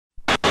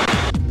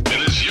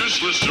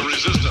useless to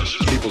resist us.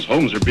 People's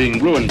homes are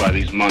being ruined by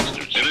these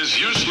monsters. It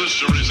is useless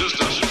to resist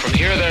us. From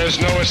here, there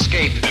is no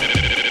escape.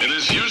 It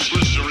is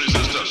useless to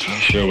resist us. I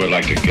sure would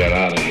like to get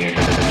out of here.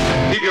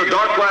 Keep your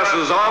dark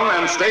glasses on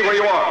and stay where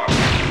you are.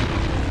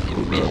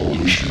 The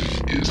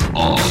revolution is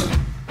on.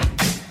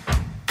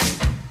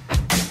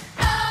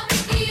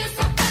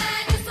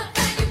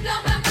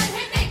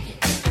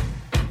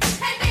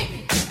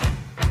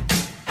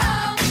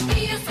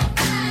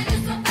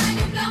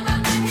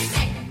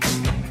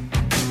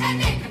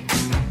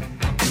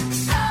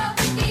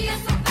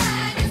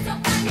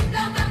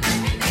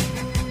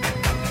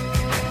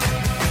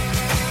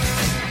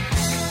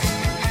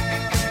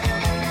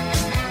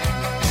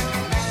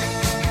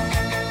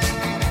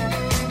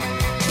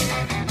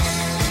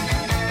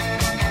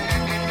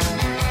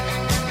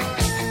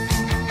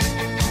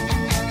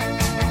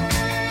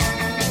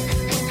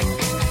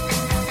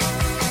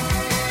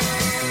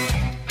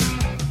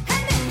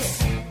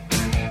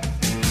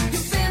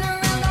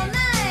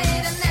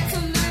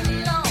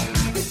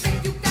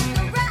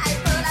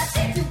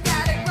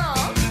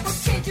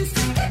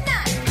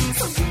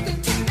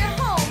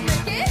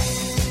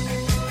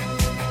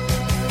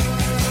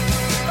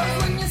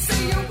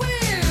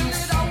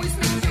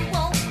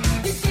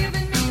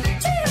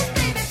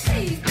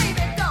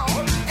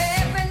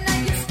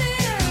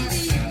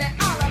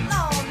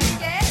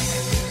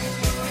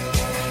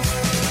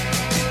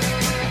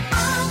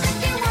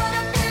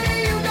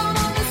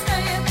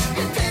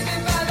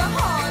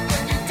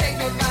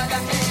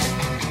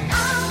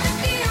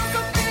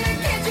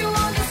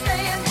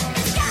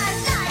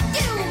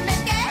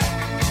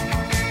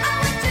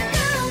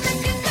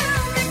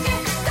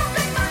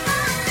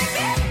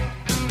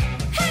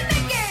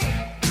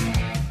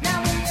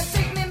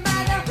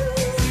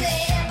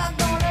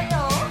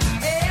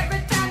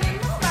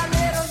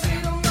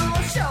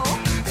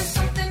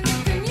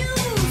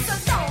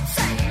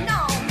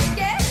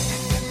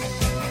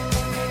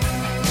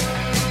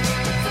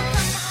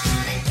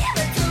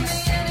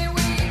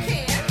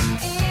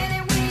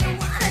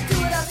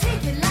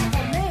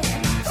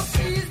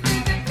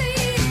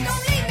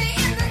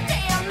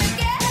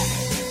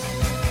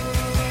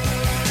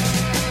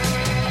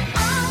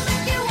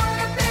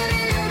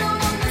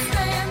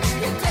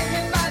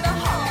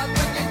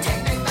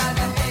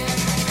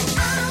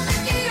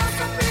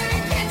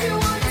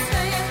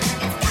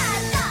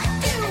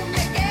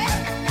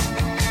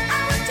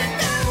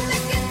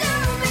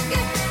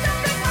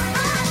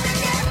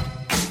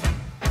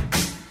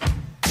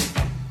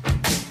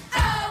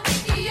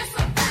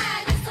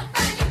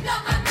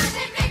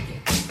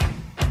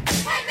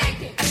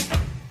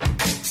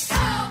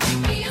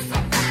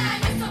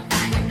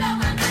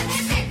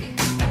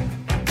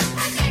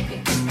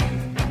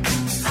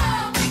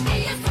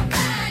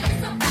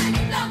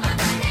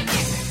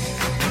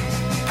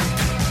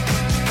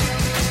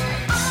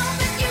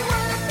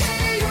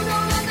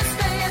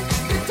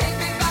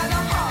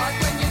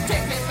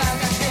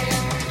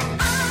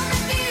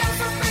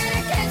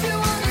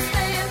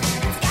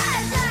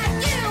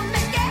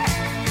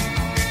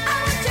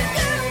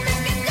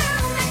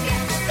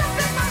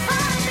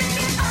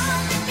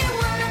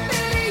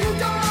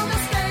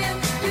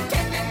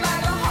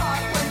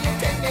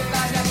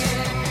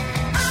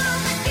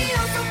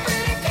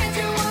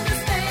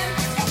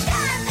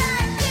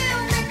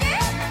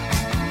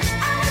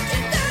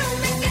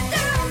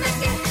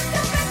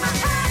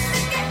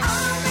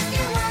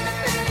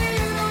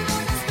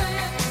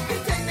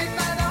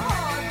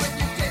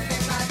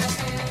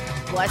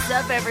 What's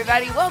up,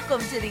 everybody?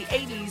 Welcome to the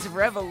 80s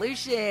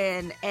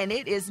Revolution, and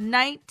it is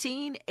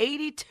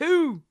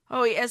 1982.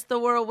 Oh, yes, the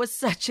world was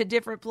such a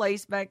different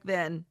place back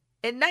then.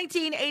 In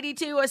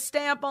 1982, a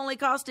stamp only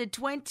costed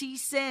 20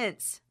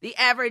 cents. The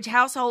average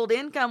household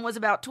income was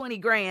about 20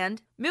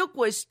 grand. Milk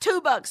was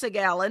 $2 a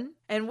gallon,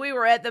 and we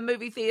were at the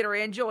movie theater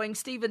enjoying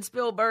Steven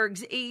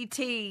Spielberg's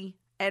E.T.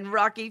 and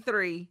Rocky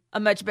III. A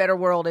much better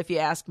world, if you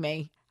ask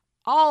me.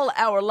 All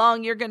hour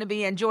long, you're going to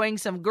be enjoying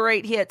some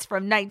great hits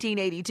from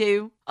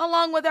 1982,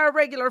 along with our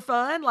regular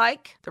fun,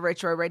 like the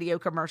Retro Radio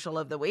Commercial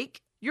of the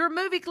Week, your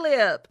movie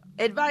clip,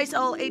 advice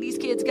all 80s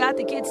kids got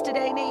the kids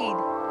today need,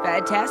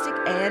 Fantastic,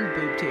 and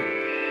Boob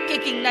Tube.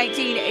 Kicking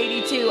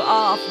 1982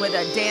 off with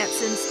a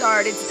dancing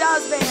start, it's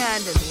Daz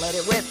Band and Let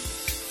It Whip.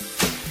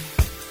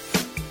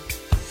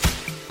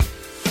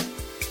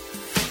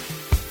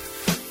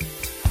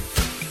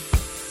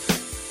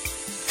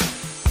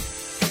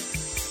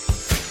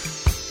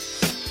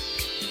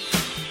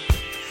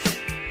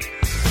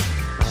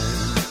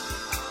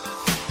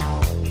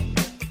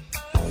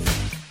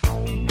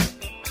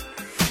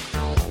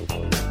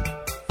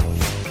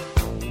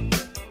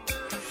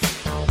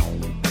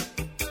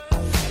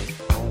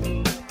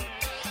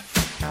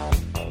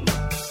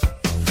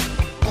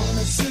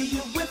 See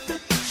you with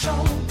it, show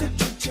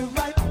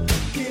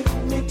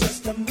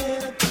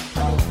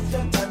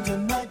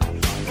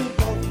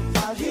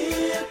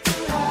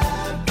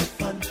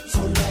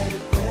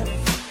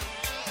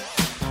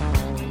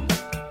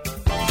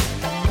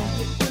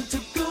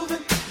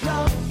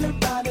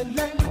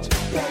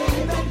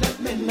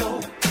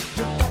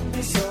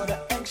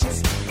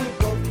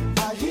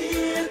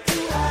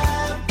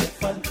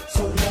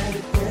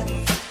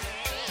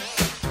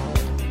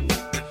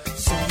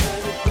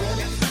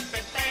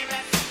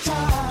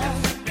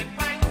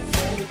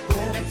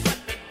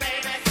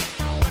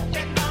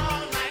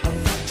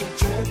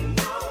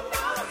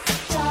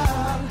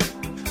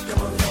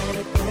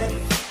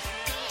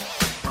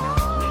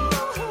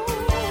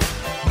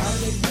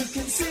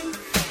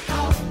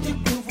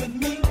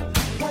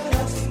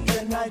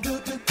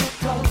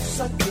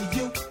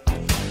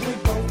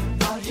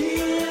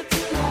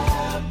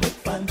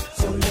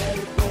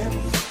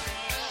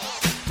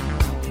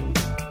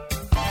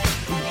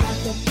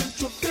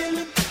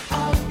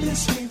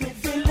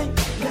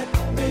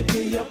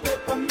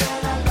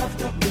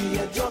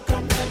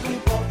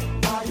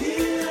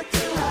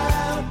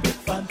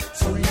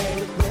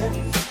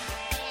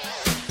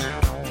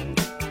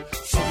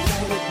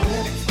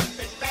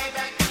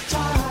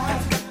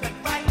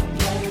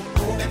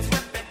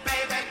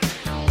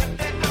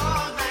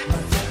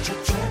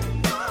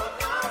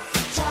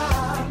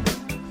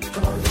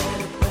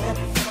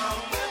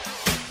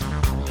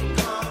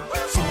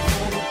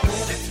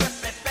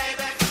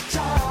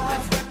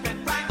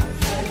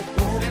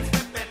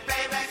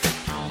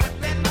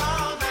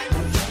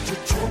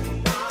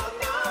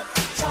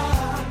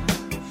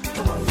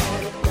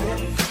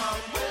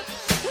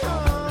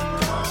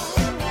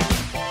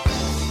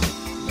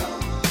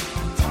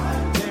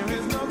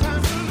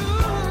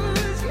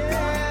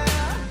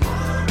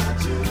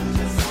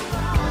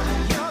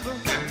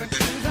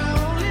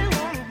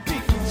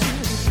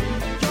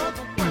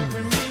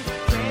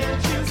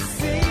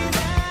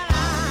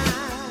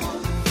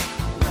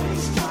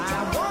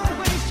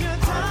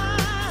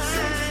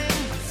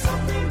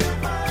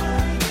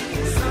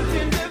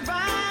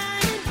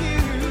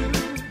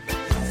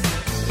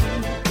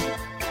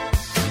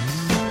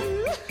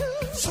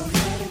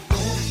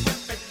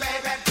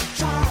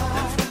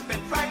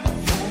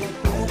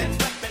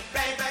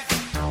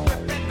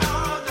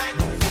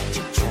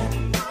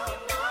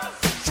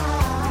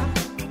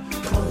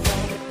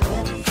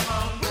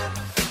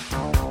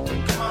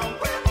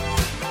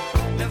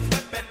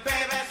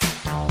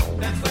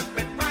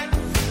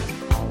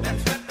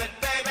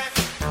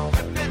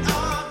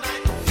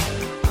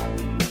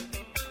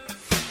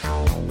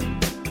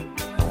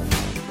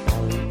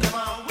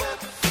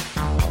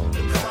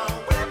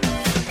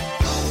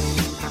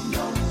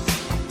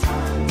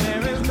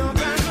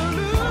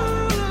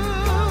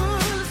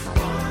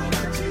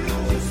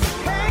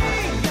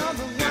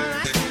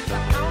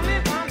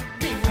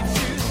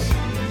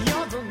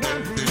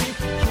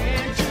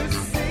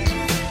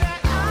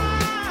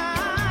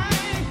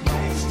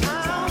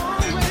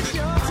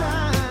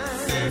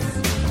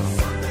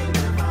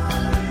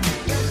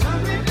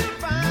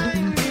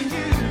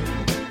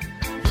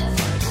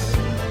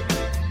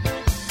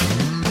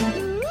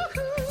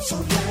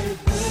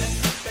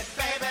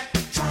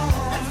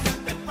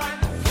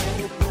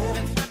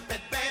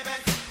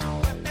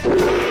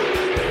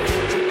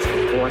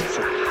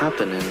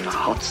happening,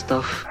 hot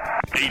stuff?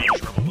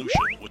 80s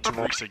Revolution with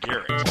Teresa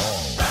Garrett.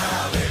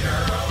 Valley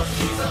girl,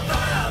 she's a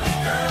valley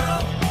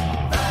girl.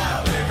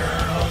 Valley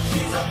girl,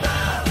 she's a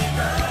valley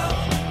girl.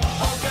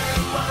 Okay,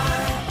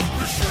 fine,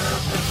 for sure,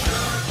 for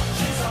sure.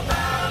 She's a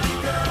valley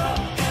girl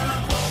in a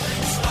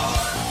clothing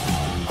store.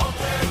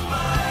 Okay,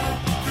 fine,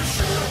 for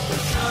sure, for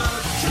sure.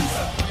 She's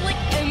a like,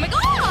 oh my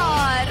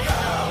god!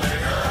 valley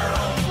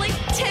girl. Like,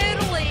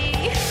 totally.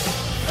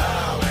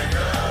 Valley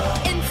girl.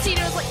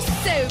 Encino's like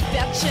so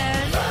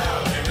bitchin'.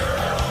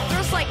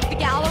 There's like the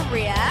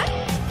Galleria.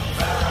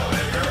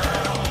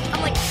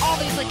 And like all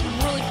these like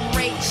really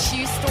great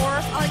shoe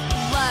stores. I like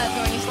love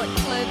going to like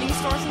clothing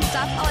stores and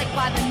stuff. I like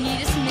buy the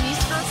neatest mini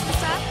skirts and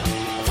stuff.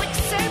 It's like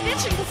so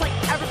bitchin' because like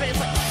everybody's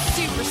like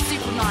super,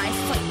 super nice.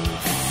 It's like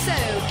so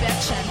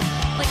bitchin'.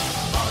 Like,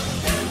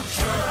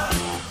 Ventura,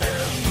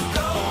 there she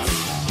goes.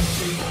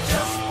 She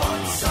just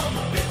wants some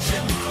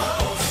bitchin'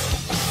 clothes.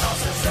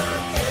 Tosses her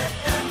head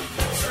and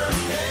flips her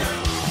hair.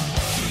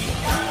 She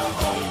got a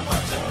whole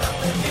bunch of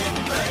nothing in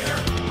there.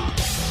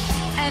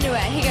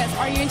 anyway, he goes,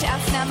 "Are you into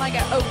S&M?" I go,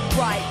 "Oh,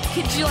 right.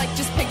 Could you like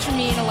just picture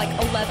me in a like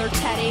a leather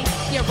teddy?"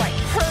 Yeah, right.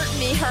 Hurt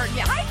me.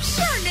 I'm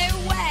sure, no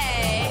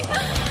way.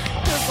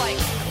 He was like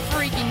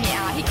freaking me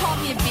out. He called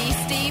me a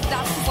beastie.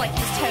 That's just like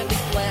he's totally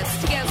blitzed.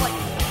 He goes like,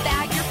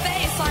 "Bag your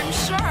face," I'm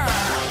sure.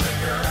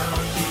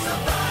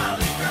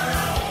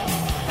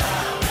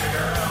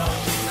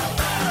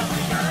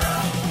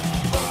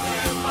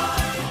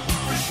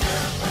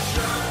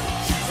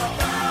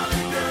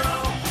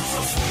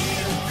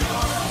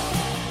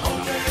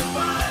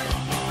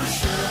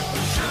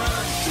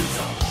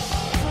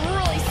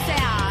 Really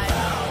sad.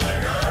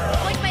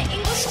 Like my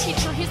English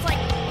teacher, he's like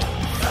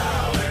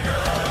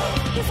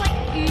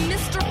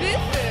Mr.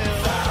 Boo-Boo.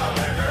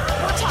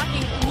 We're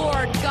talking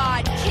Lord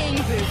God King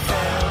Boo-Boo.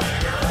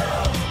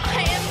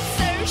 I am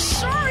so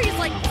sure he's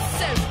like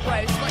so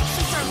gross. Like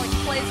sits there and like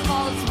plays with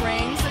all his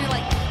rings and he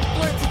like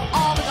flirts with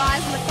all the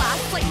guys in the class.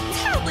 It's like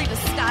totally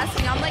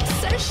disgusting. I'm like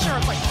so sure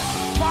it's like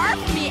barf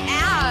me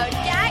out,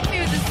 gag me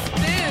with a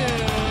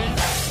spoon.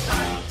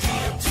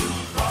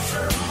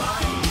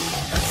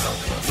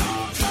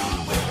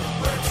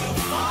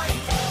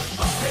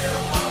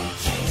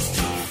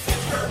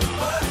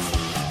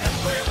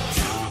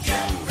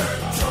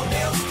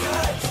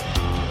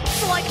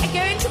 So like I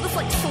go into this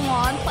like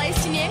salon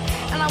place, you know,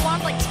 and I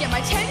wanted like to get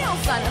my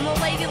toenails done, and the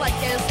lady like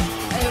goes,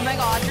 "Oh my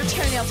god, your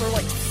toenails are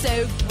like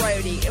so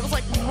grody." It was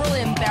like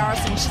really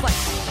embarrassing. She's like,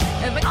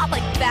 "Oh my god,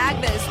 like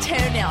bag those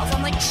toenails."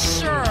 I'm like,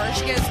 "Sure."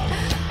 She goes,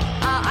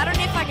 I don't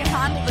know if I can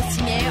handle this,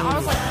 you know. I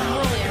was like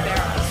really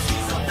embarrassed.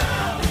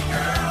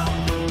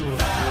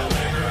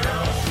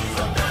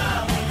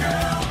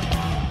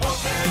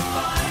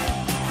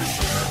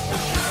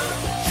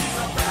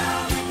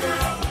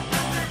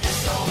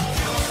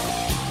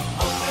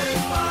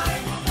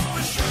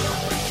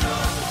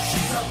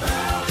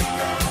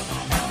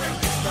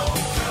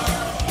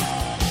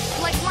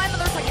 Like my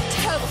mother's like a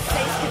total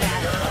space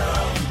cadet.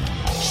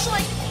 She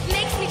like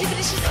makes me do the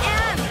dishes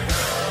and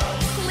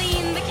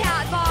clean the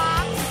cat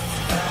box.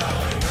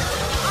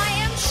 I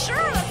am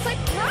sure that's like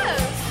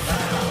gross.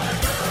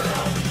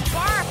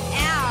 Barf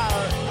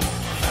out.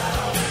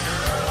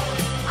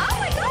 Oh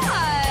my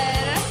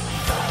god.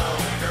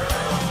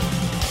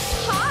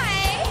 Hi.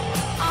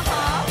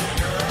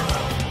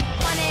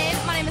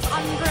 My name is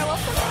Andrea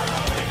Wilson.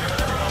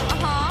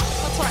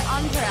 That's right,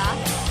 Andrea.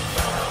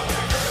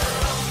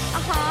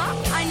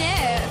 I know.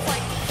 It's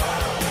like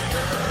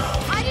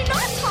I do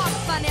not talk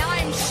funny,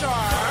 I'm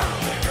sure.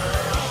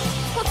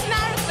 What's the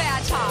matter with the way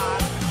I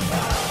talk?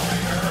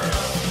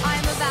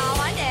 I'm a Val,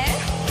 I know.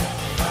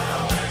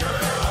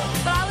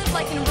 But I live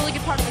like in a really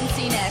good part of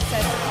Encino, so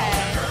it's okay.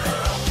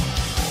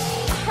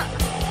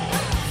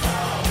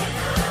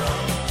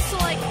 So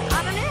like, I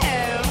don't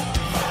know.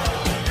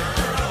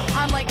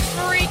 I'm like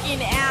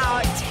freaking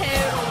out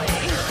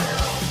totally.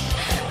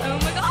 Oh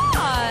my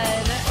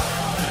god.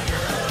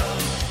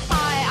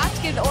 Hi, I have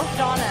to go to the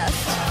orthodontist.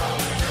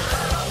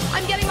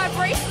 I'm getting my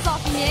braces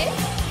off me.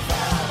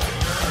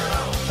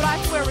 But I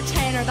have to wear a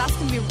retainer. That's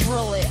going to be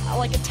really,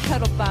 like, a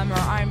total bummer.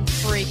 I'm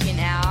freaking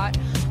out.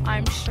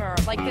 I'm sure.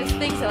 Like, those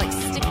things that, like,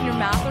 stick in your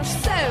mouth are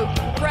so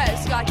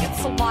gross. You gotta get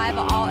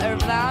saliva all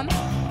over them.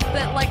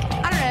 But, like,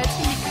 I don't know. It's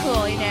going to be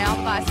cool, you know.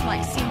 You guys can,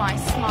 like, see my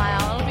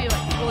smile. It'll be,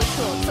 like, really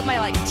cool. Except my,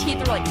 like,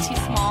 teeth are, like, too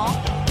small.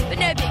 But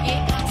no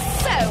biggie. It's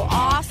so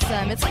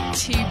awesome. It's, like,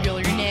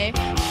 tubular, you know.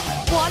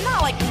 Well, I'm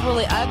not, like,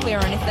 really ugly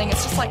or anything.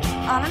 It's just, like,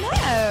 I don't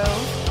know.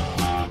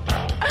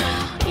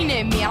 You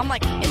know me, I'm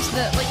like into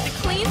the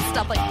clean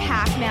stuff like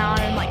Pac-Man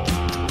and like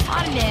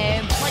I don't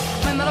know, like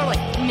my mother like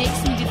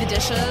makes me do the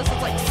dishes.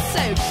 It's like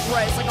so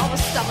gross, like all the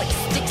stuff like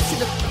sticks to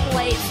the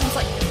plates and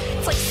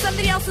it's like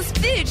somebody else's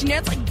food, you know,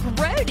 it's like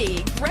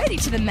grody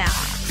to the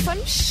max.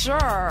 I'm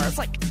sure. It's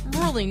like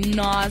really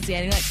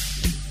nauseating. Like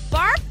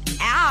barf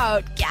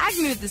out, gag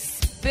me with a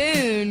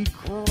spoon,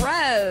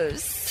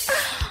 gross.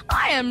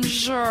 I am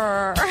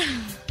sure.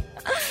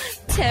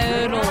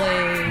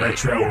 Totally.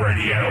 Metro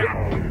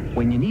Radio.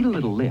 When you need a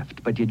little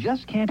lift, but you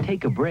just can't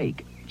take a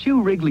break,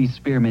 chew Wrigley's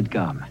Spearmint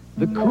Gum.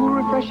 The cool,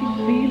 refreshing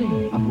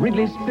feeling of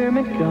Wrigley's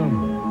Spearmint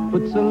Gum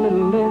puts a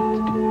little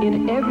lift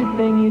in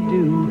everything you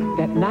do.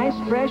 That nice,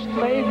 fresh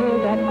flavor,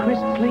 that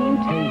crisp, clean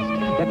taste,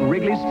 that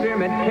Wrigley's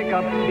Spearmint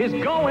pickup is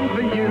going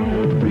for you.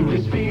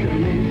 Wrigley's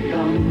Spearmint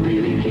Gum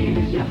really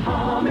keeps you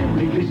humming.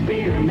 Wrigley's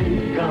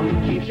Spearmint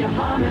Gum keeps you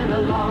humming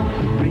along.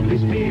 Wrigley's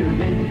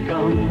Spearmint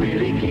Gum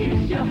really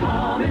keeps you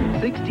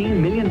humming.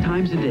 16 million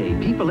times a day,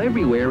 people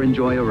everywhere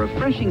enjoy a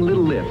refreshing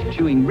little lift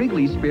chewing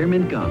Wrigley's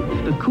Spearmint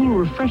Gum. The cool,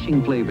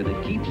 refreshing flavor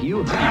that keeps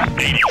you high.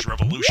 80s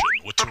Revolution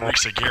with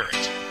Teresa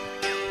Garrett.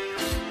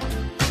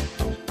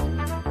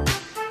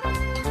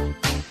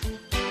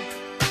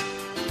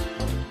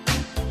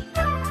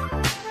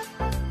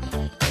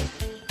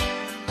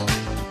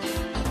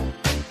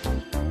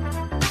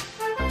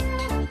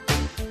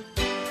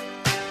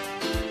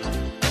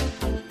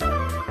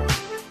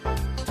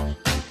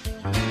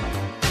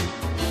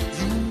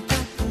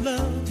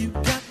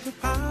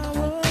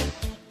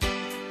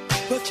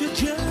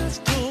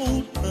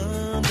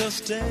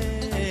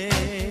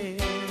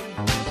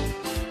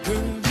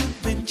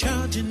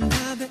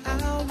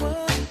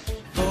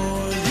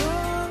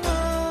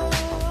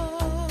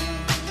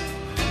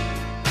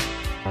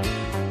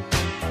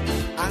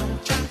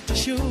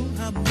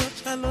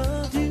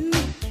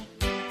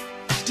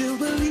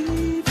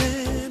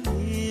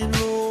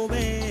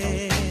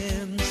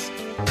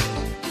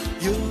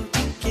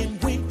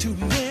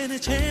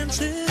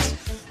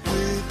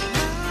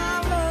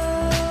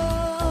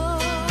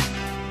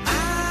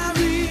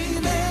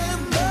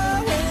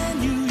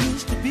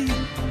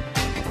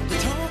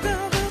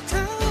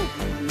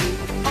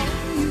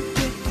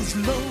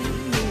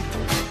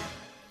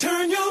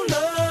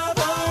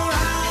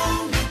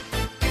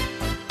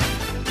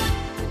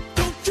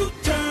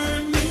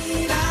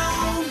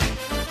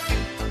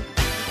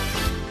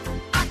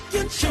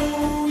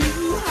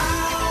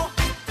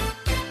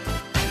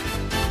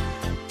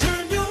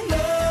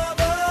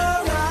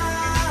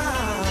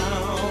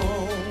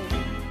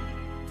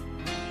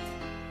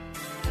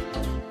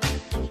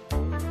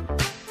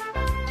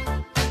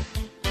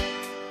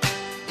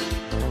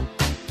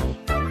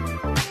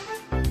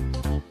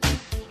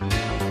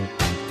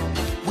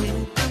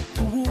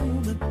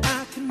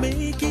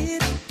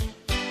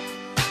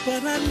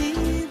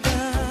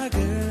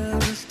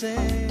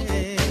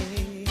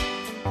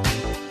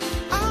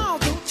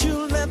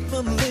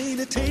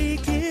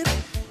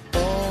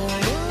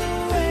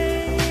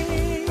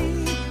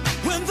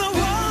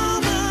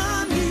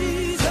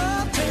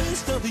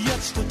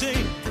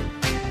 Yesterday,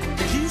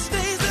 he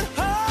stays at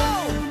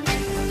home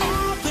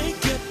all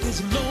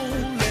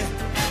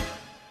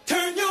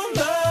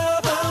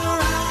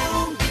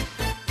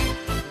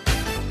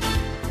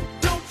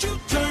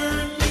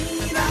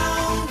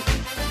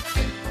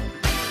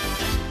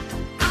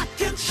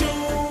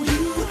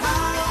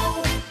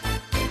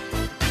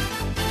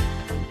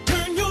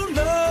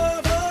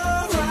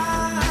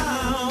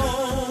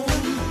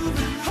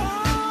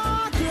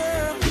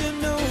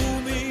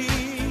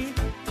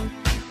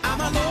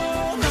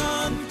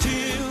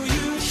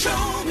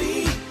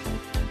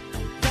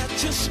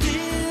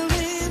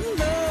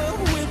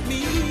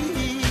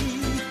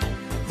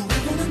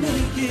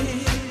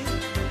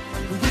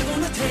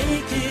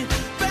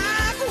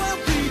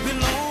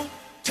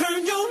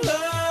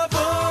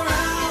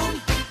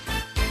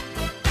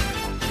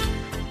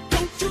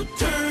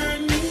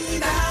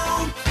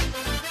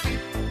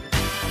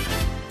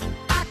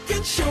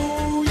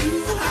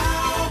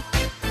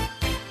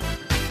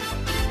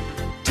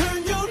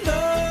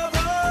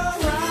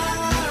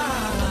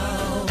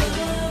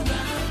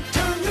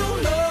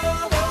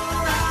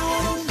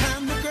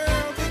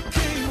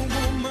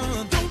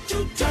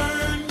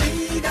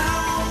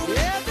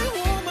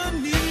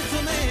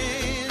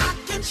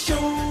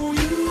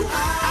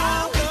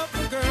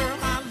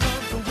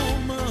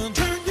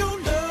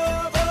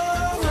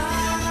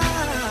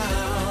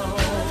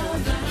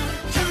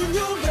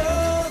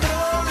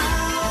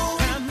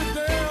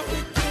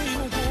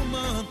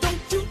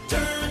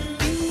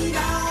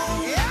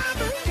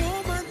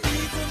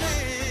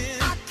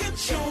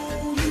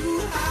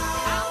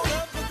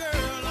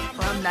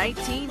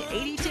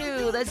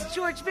was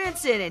George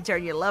Benson and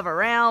Turn Your Love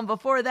Around.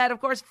 Before that,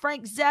 of course,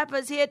 Frank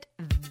Zappa's hit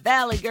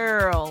Valley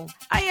Girl.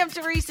 I am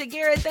Teresa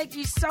Garrett. Thank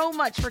you so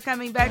much for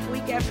coming back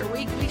week after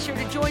week. Be sure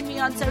to join me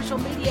on social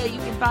media. You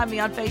can find me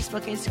on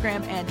Facebook,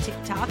 Instagram, and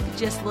TikTok.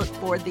 Just look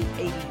for the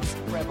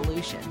 80s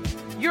Revolution.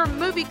 Your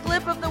movie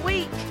clip of the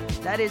week.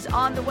 That is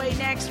on the way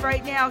next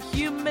right now.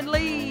 Human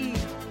League.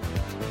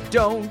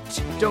 Don't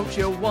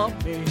you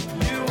want me?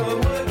 You were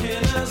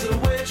working as a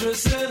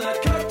waitress in a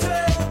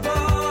cocktail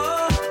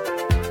bar.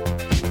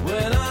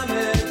 When I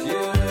met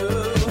you,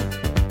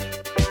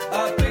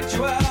 I picked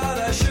you out,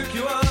 I shook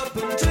you up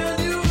and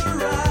turned you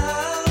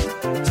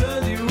around,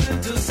 turned you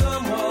into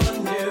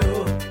someone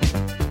new.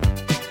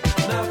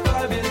 Now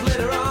 5 years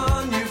later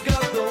on, you've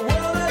got the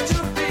world at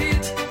your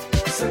feet.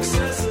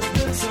 Success has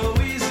been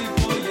so easy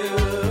for you.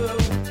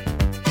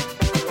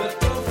 But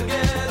don't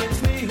forget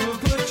it's me who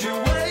put you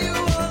where you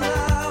are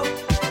now,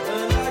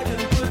 and I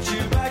can put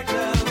you back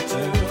down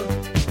too.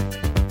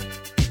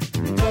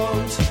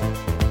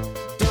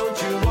 Don't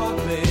you want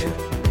me?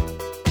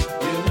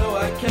 You know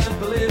I can't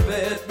believe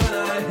it when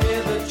I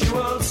hear that you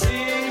won't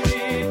see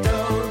me.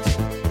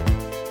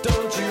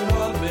 Don't you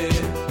want me?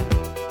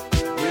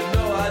 You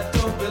know I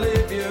don't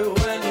believe you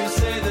when you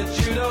say that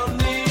you don't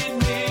need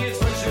me. It's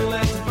what you're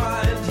left to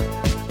find.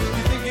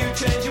 You think you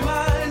change your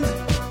mind?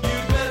 You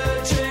better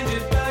change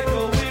it back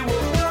or we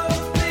will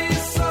both be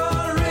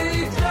sorry.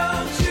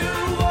 Don't you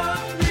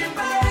want me,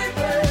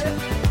 baby?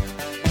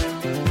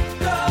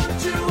 Don't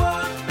you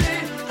want me?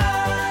 Oh,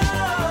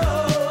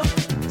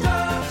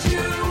 don't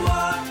you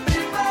want me,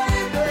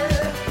 baby?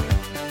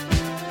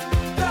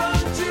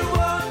 Don't you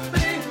want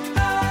me?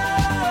 Oh.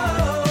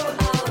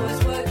 I was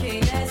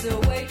working as a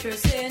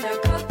waitress in a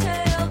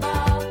cocktail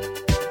bar.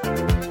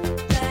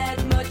 That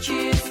much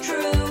is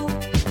true.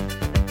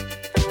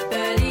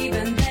 But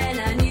even then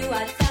I knew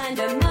I'd find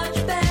a much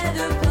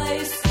better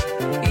place,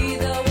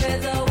 either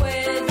with or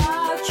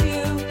without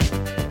you.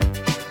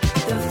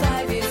 The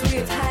 5 years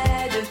we've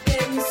had have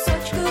been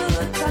such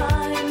good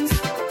times.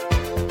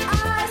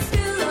 I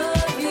still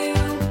love you,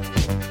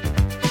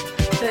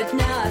 but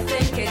now I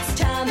think it's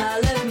time I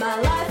live my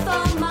life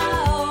on my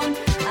own.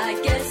 I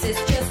guess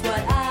it's just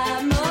what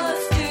I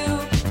must do.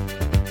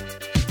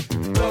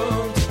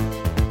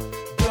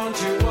 Don't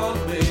you want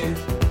me?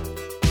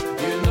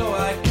 You know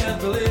I can't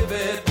believe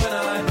it when I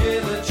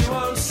hear that you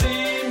won't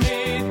see me.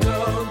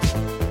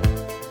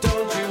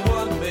 Don't you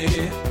want me?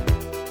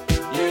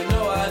 You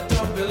know I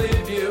don't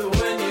believe you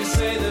when you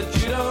say that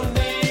you don't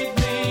need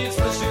me. It's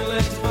what you're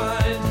left to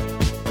find.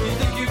 You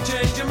think you've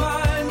changed your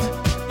mind?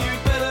 You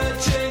better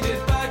change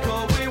it back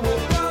or we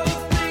will both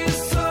be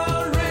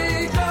sorry.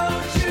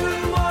 Don't you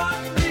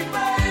want me,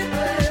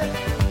 baby?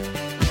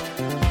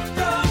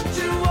 Don't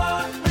you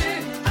want me?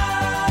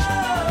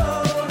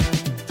 Oh,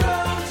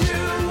 don't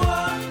you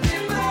want me,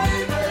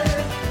 baby?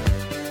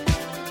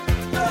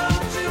 Don't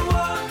you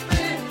want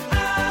me?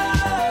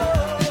 Don't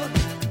you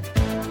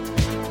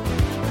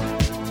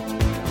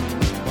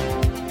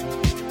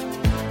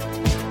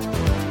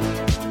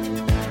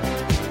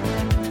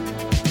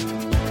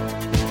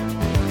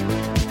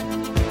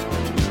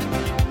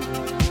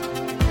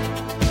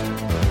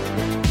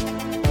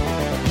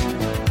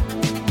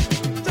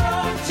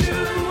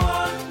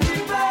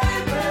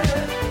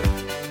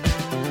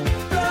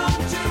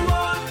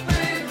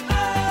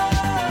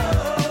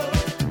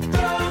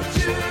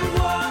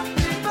want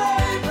me,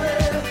 baby?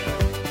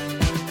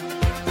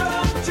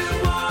 Don't you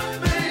want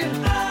me?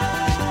 Oh,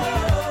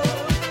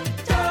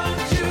 don't you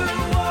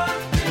want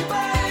me,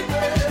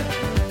 baby? Don't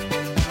you want me?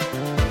 Oh, don't you want me, baby?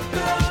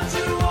 Don't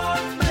you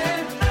want me?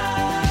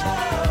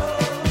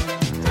 Oh,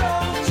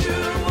 don't you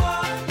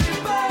want me,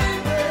 baby?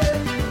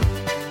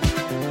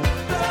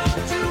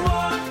 Don't you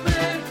want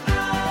me?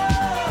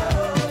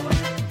 Oh,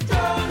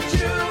 don't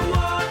you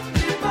want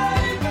me,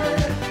 baby?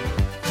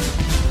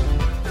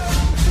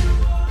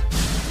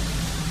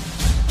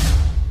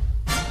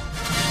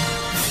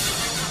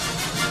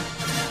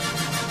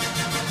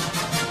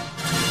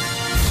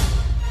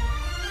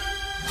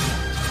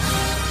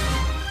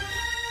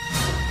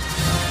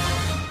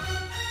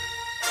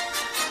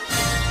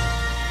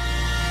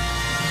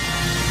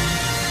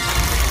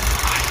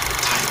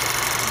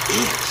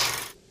 Is.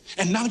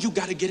 And now you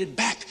got to get it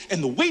back.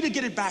 And the way to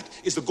get it back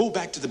is to go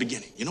back to the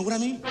beginning. You know what I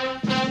mean?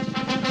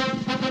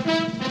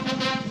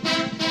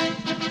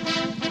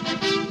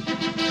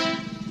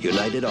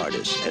 United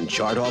Artists and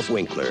Chartoff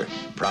Winkler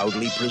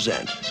proudly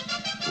present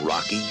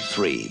Rocky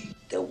III.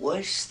 The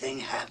worst thing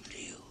happened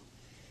to you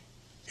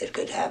that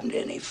could happen to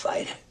any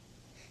fighter.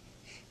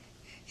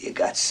 You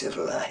got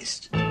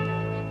civilized.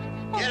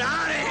 Get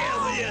out of here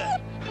with you!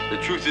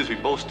 The truth is, we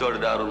both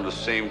started out on the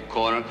same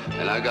corner,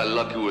 and I got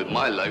lucky with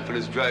my life, and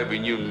it's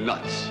driving you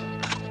nuts.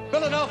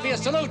 Philadelphia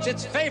salutes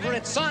its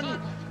favorite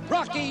son,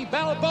 Rocky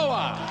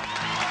Balboa.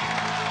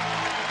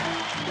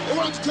 Hey,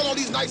 why don't you tell all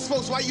these nice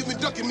folks why you've been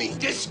ducking me?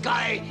 This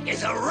guy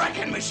is a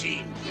wrecking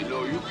machine. You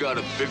know, you got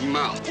a big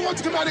mouth. Why don't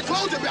you come out and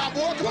close your mouth,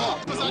 boy? Come on.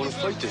 I want to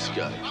fight this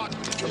guy.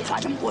 You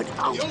fight him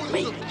without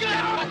me.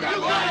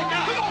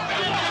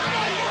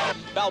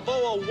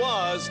 Balboa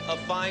was a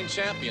fine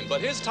champion,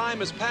 but his time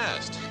has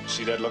passed.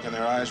 See that look in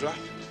their eyes, Rock?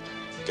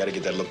 Gotta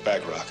get that look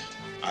back, Rock.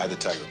 Eye of the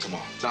tiger, come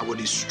on. I will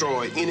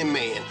destroy any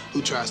man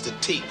who tries to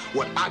take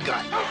what I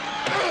got.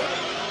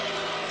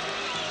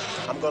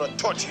 I'm gonna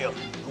torture him.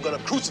 I'm gonna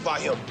crucify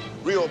him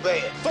real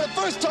bad. For the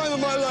first time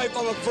in my life,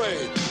 I'm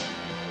afraid.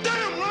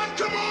 Damn, Rock,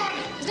 come on!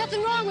 There's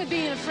nothing wrong with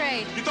being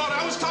afraid. You thought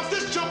I was tough?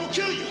 This jump will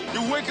kill you.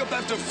 You wake up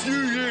after a few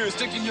years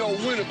thinking you're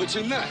a winner, but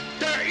you're not.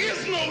 There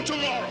is no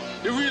tomorrow.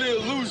 You're really a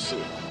loser.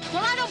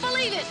 Well, I don't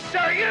believe it.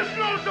 There is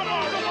no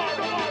tomorrow.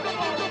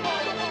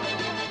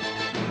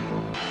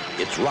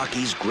 It's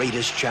Rocky's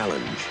greatest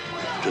challenge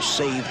to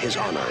save his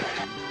honor,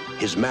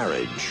 his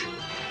marriage,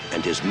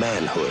 and his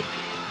manhood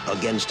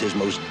against his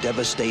most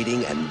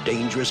devastating and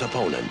dangerous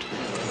opponent.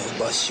 I'll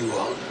bust you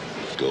out.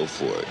 Go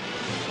for it.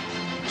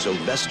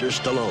 Sylvester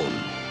Stallone,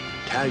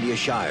 Talia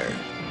Shire,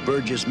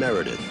 Burgess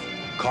Meredith,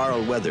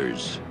 Carl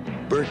Weathers,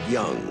 Burt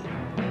Young,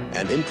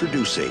 and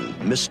introducing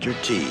Mr.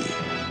 T.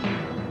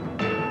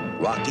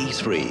 Rocky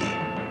III,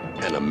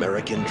 an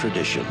American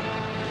tradition.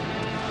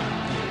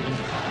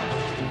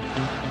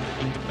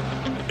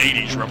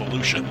 80s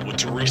Revolution with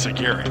Teresa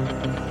Garrett.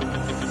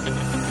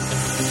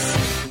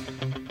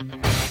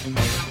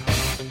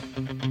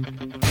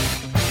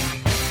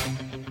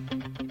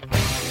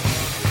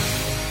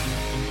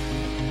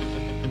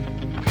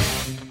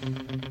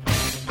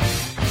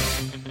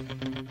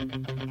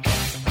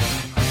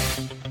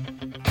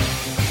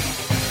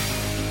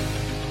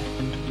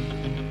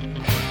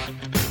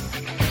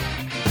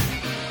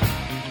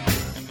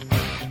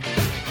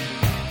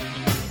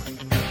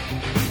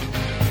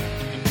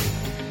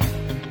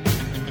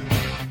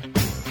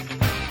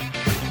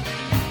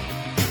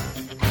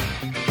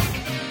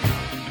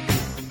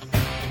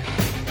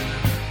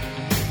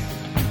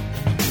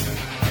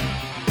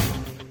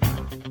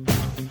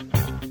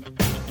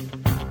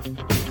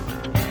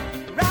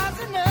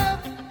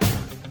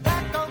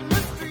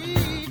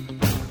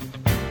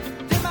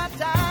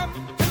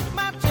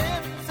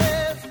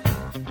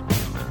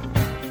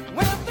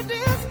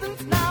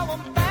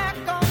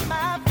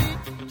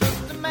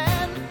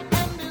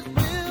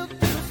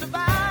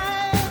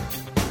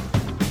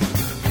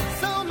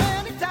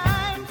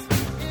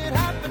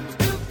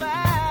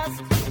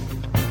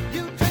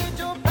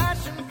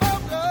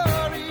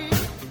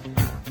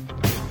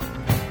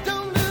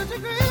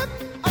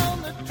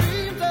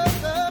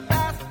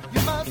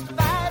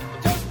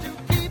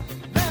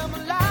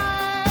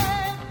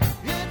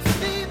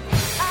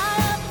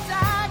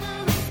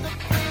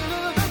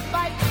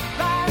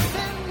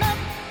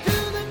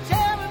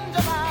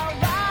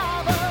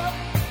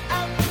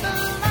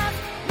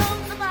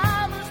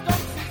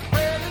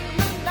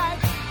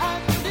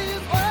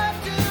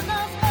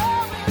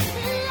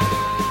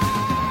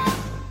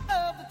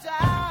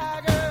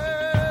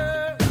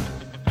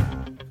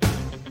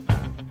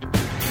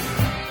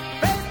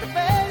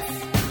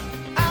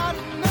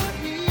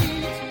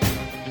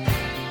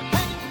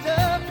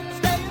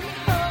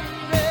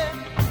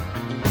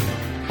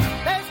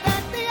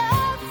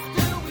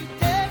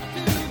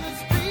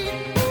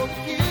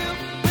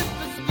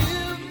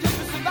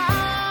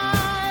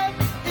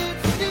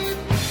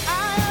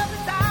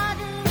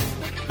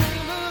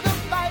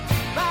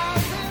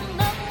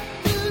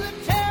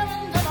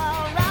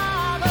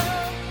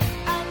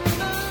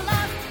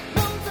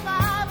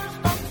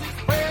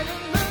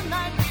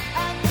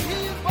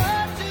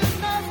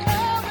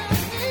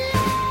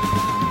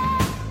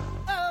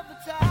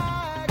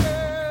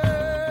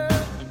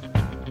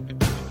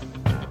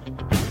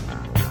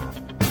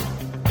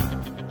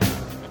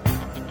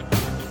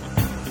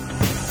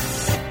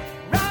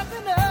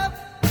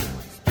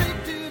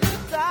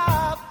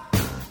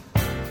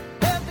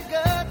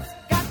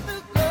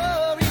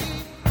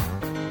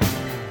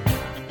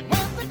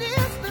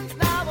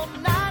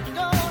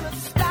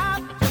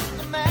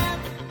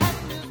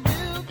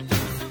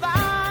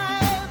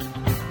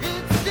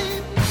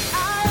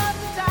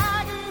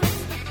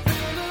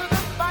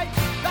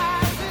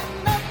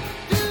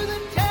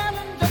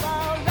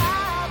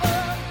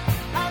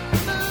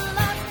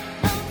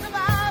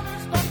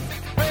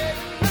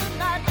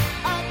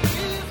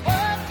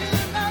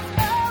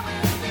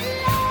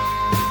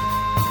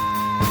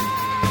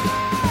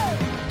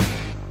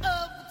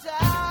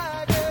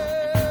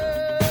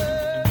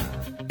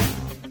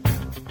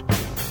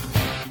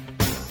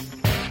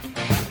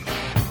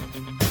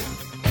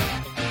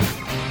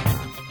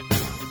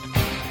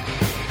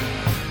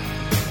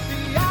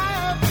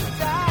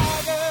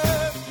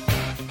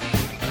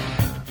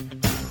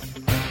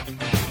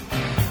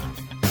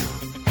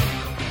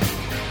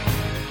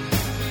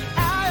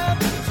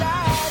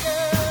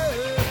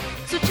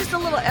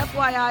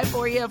 FYI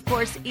for you, of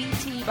course,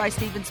 E.T. by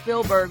Steven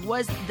Spielberg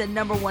was the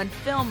 #1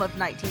 film of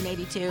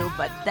 1982,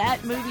 but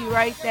that movie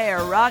right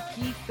there,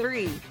 Rocky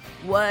III,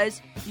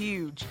 was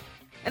huge.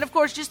 And of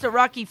course, just the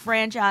Rocky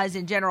franchise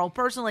in general.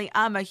 Personally,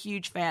 I'm a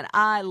huge fan.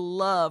 I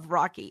love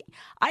Rocky.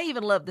 I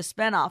even love the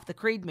spinoff, the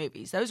Creed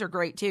movies. Those are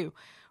great too.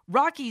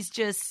 Rocky's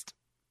just,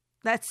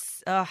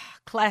 that's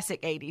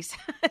classic 80s.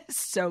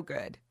 So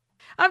good.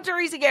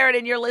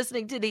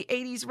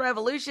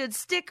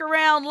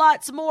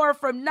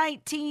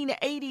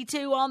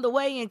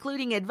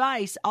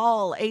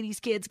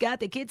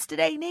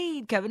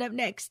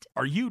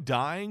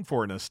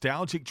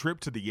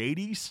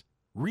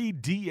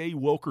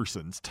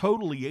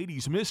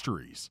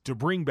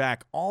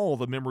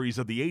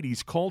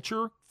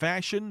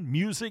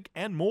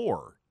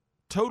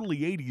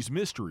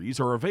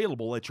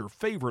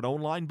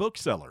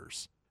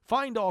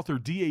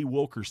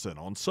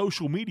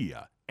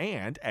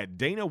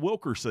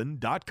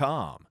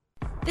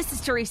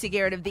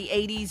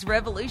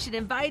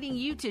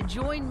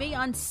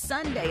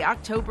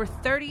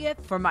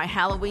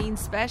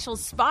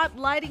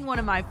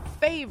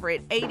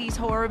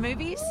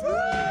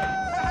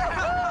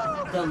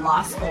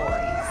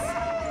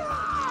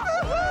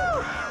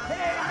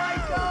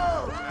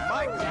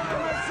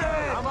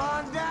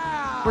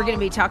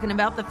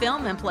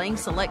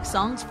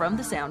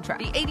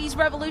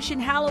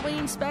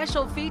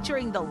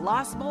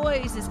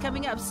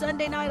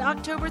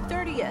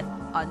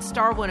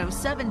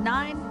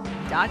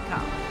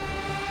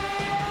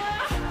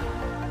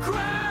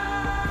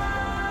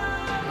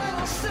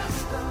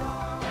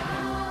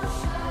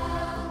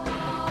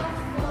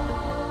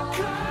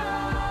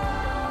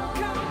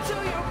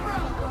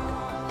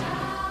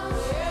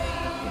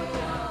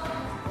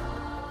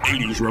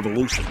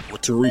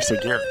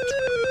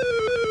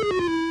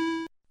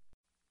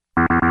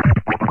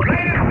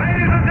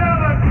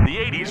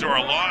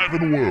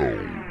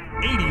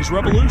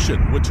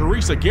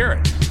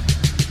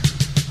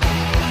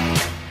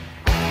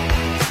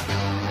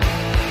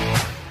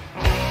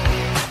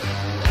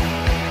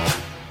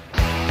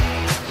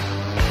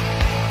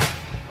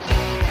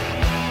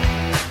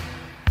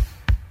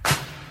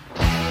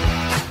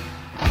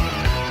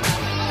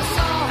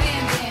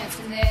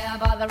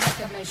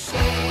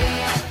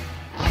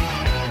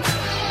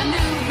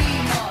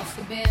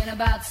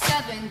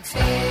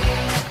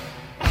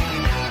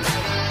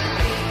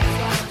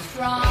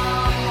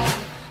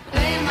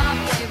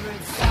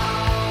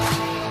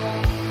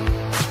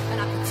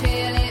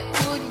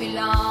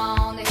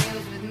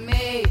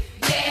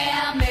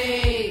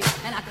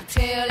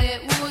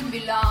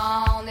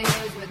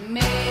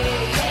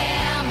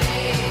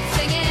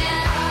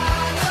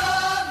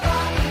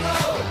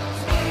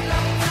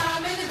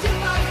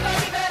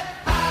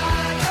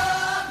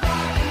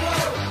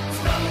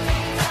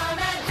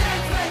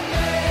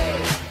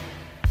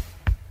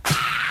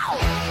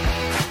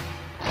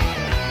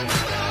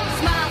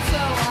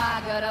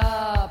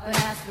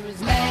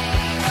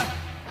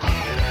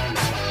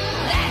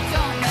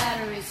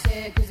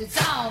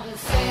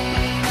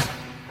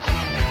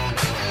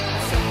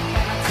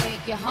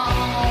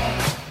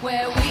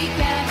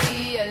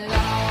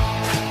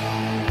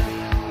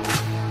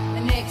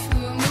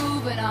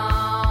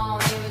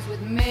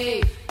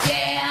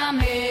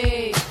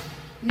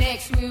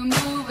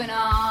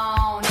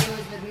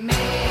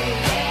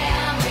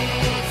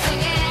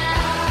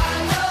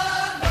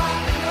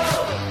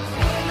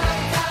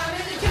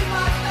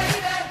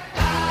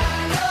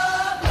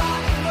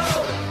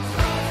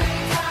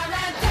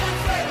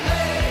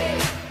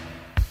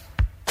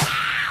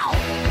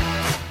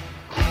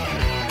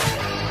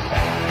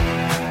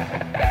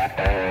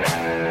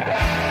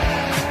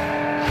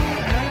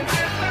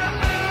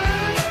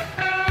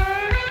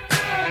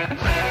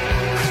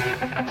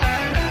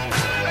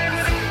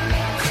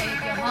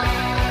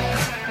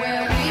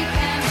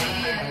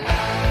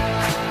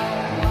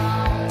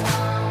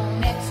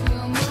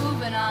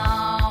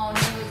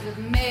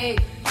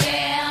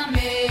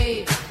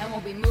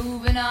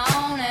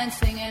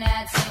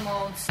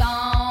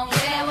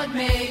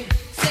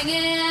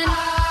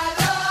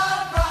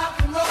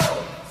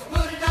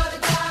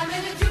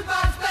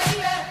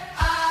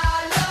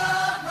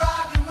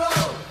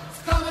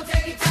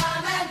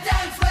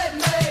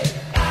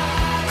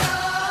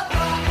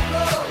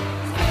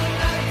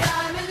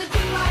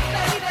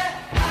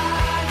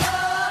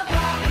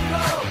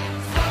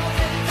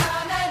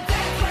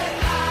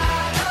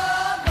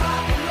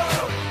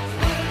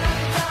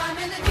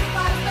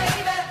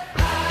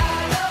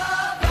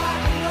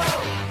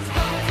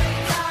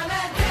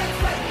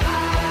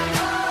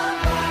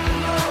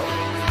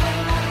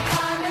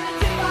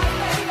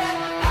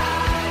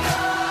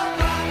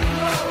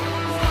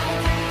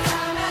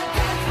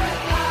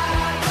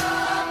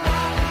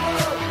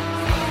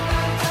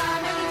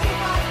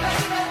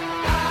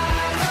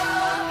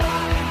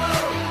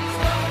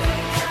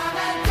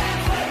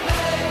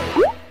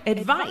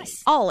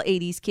 Advice all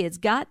 80s kids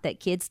got that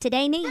kids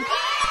today need.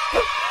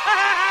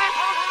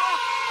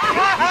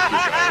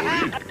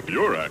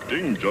 You're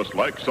acting just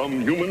like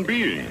some human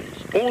beings.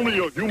 Only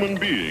a human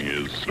being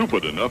is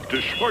stupid enough to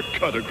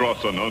shortcut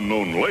across an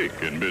unknown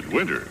lake in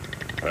midwinter.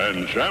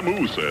 And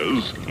Shamu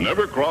says,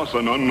 never cross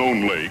an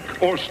unknown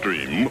lake or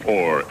stream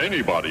or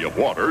any body of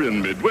water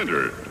in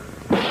midwinter.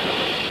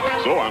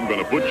 So I'm going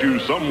to put you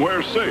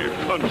somewhere safe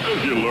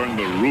until you learn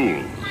the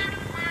rules.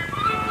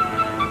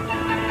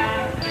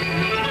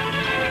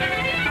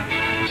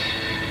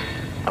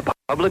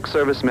 Public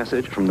service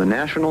message from the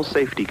National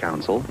Safety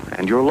Council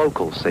and your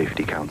local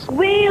safety council.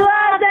 We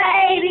love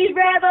the 80s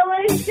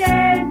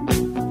revolution!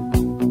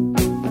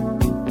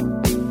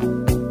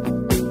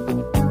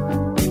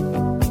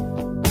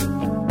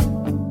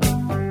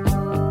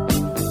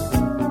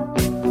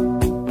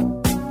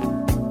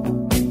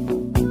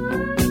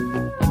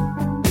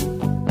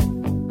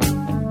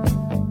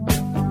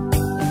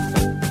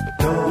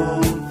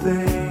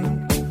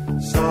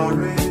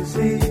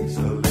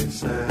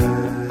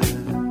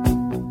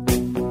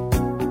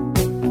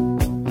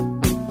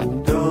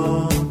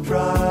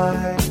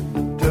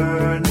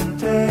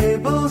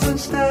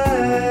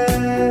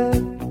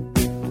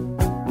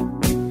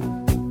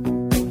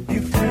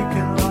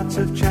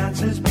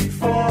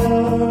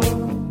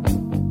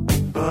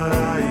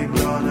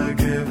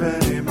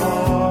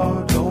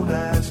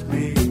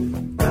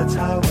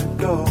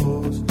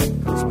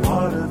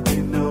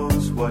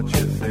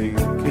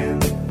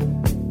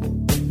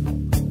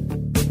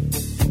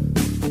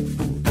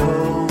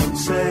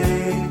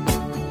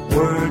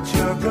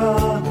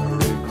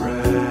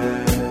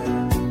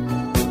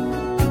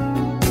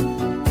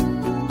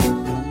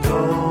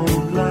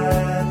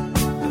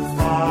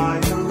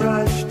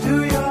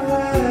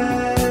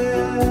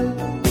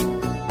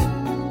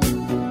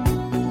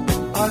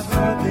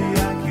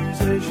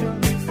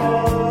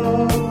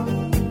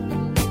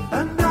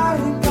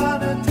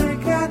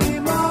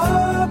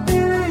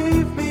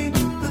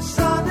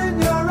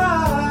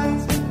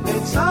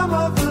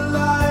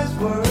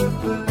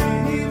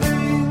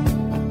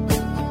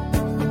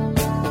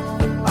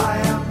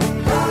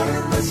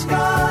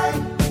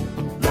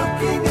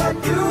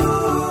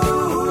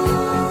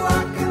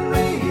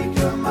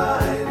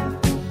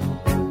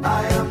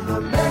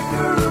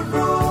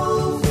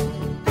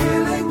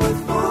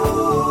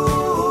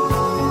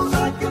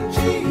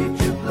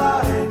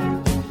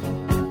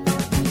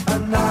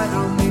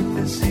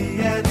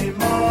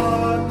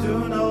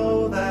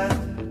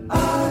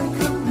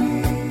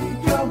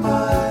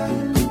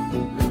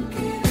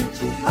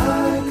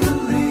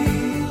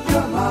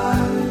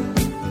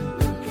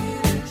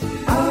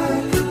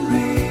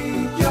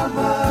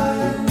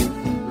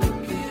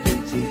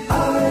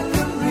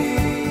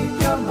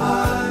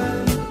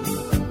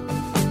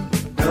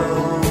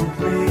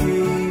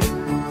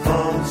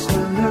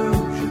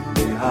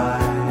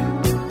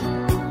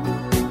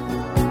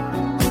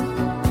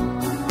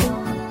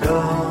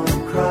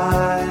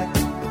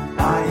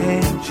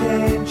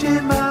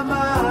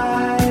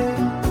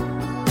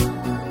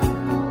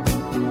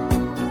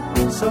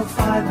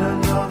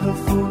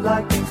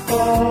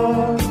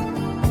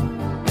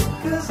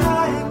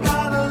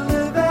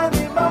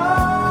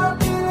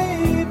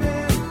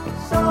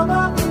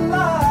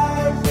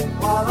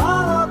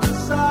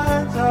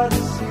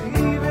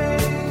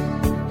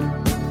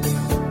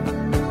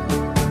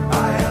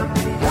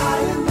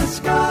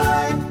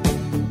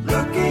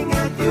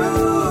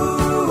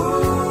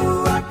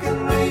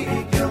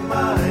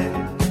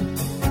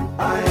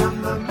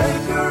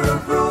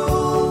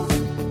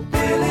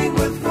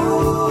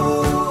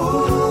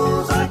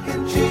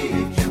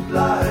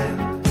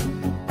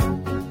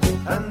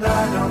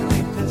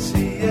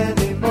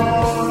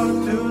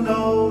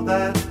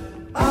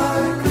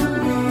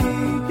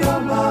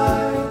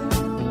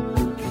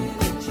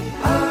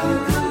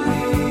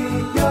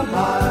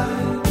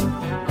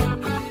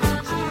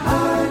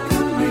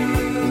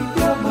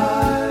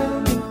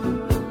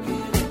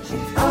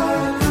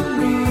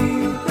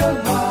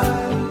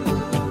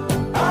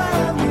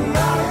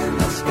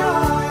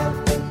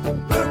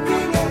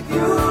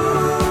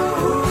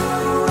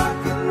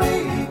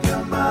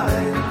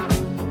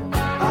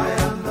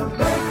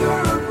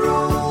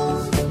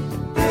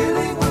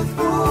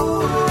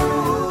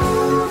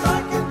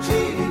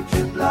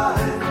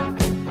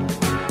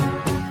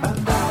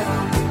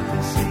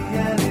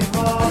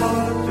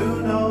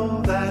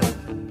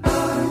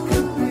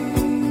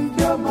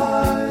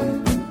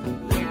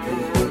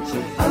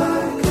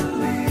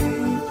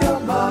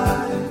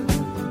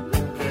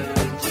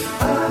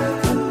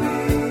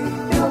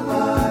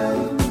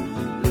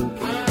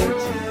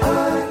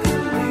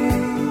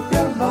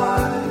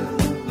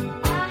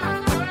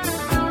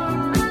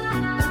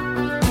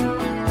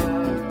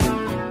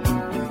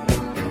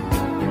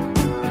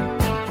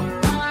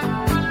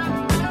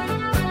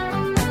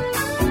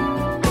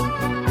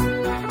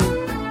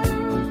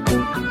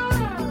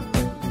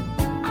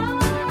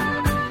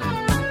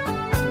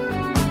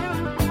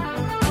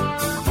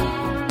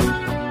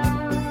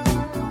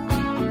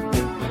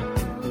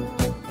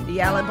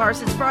 Alan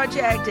Parsons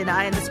Project and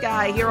Eye in the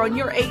Sky here on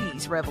your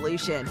 80s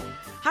Revolution.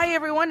 Hi,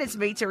 everyone. It's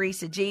me,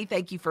 Teresa G.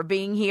 Thank you for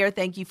being here.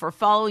 Thank you for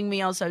following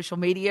me on social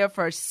media,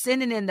 for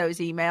sending in those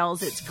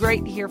emails. It's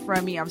great to hear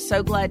from you. I'm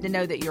so glad to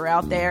know that you're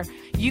out there.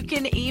 You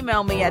can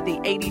email me at the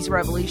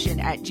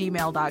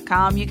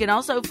 80srevolution@gmail.com. You can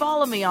also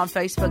follow me on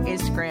Facebook,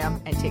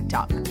 Instagram, and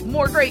TikTok.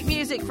 More great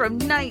music from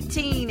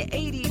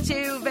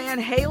 1982. Van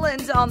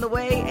Halen's on the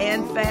way,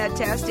 and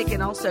Fantastic,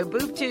 and also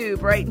Boob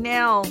Tube right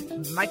now.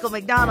 Michael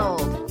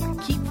McDonald. I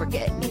keep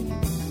forgetting.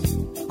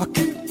 I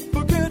keep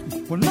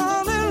forgetting we're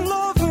not in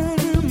love anymore.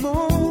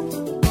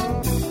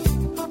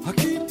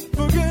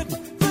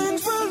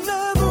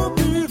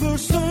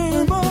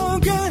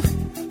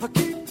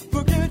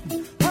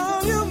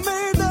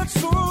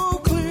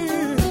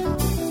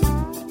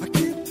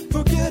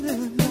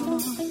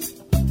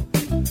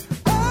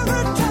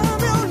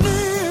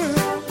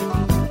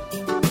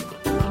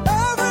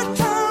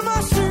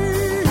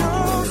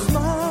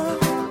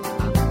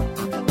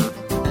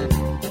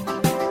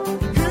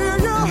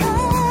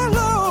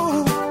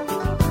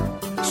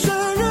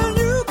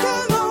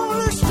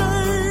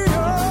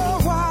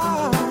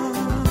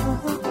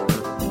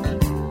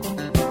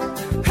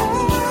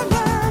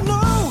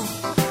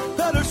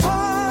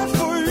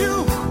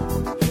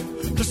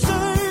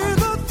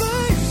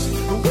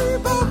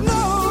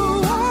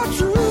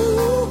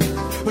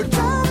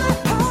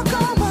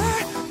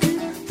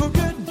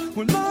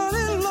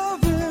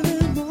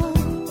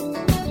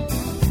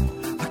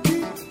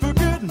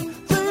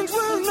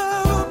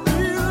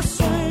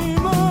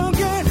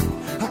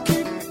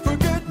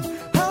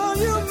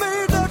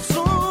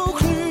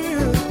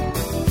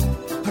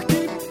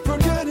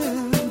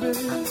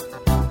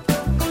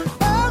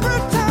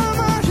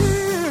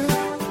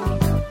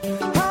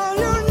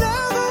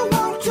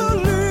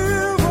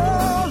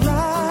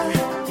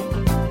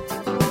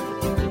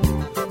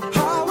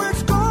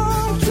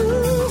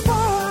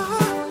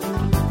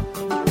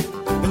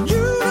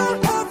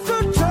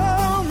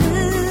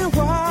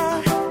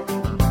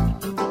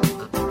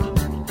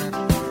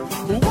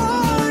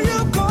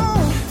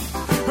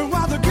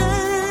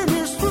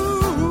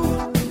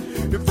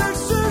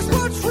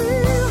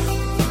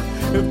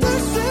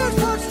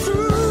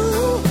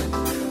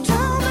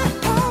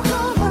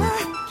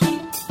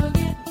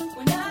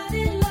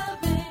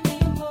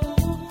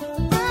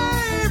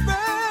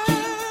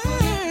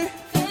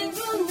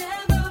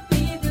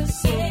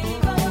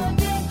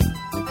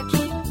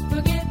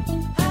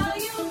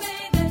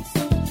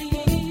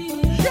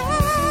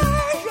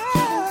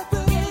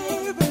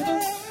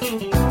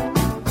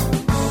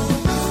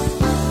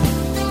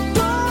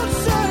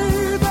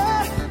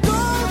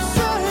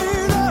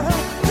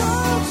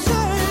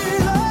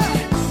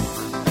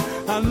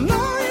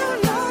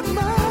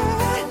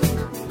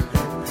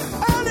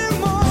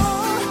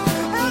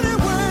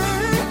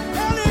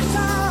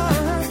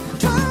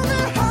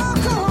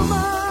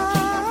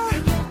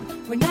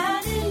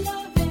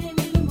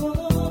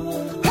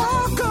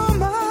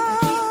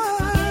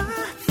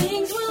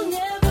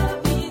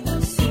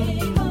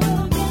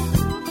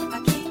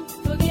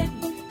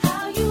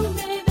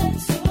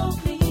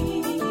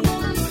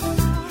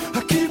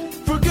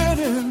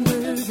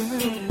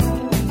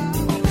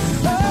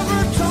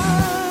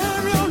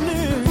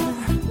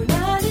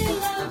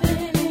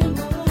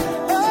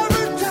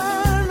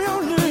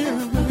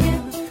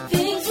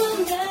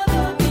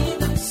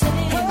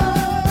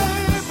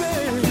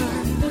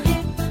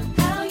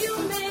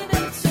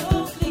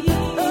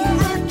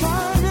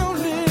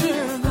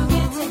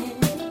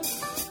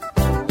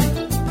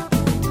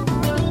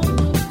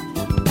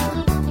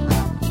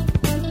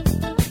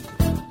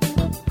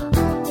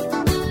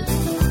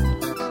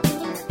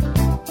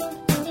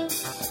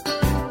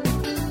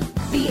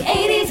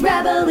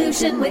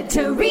 Revolution with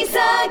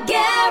Teresa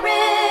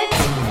Garrett.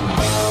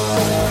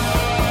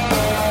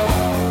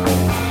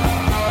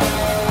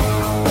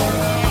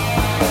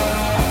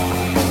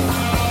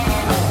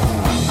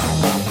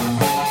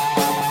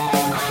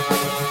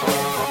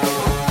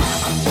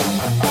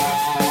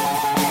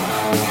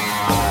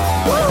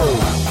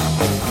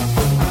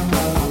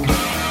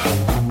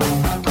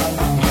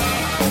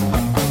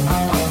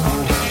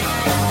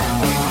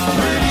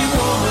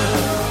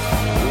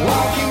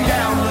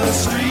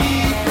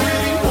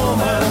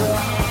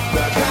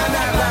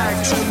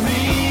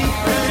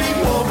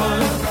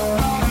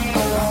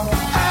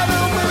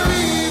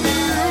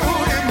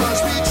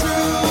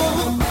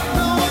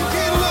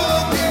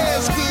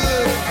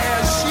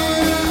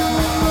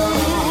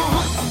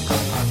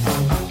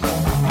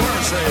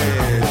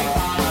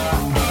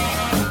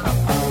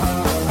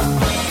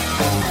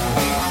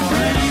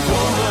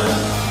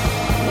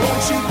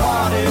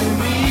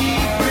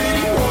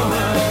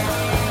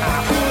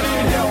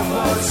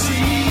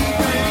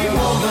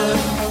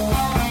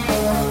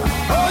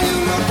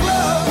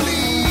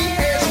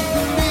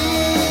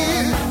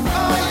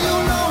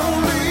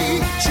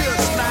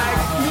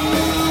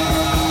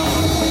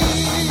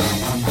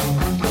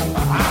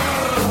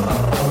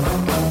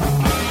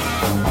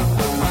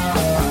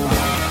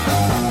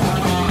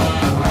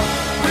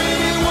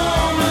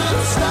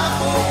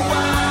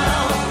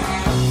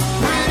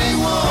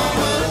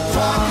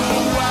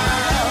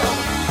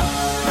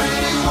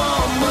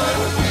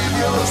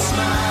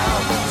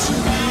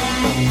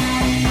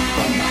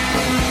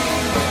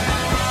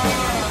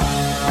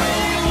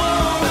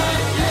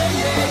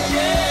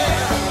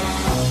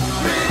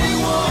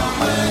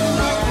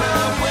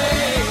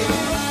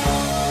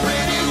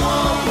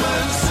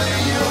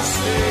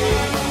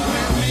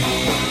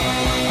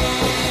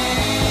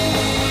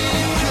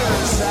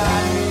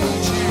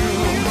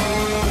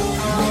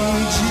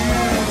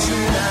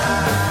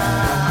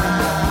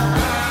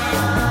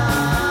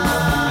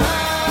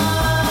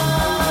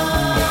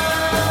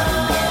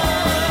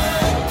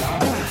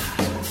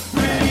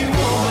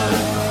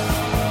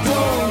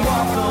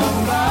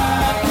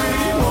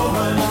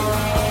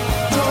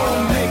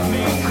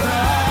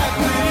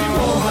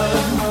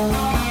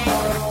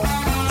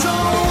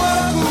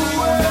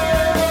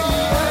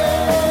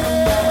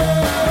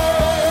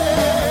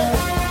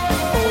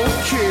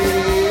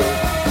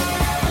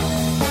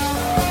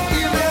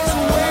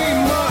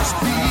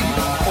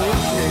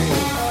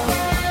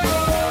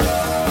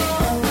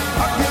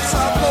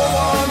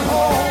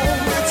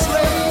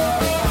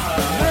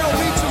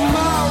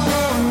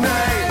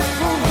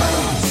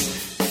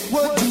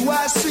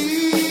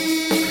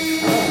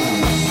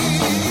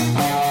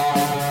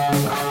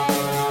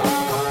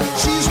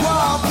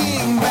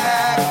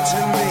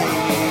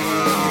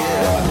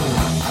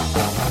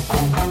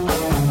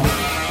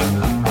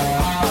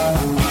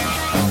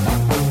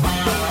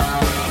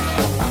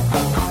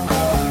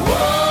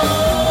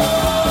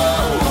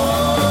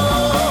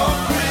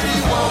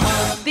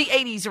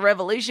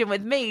 Revolution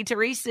with me,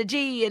 Teresa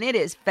G, and it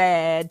is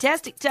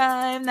fantastic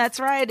time. That's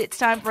right. It's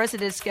time for us to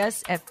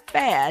discuss a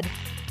fad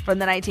from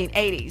the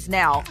 1980s.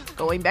 Now,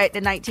 going back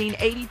to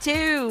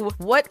 1982,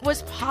 what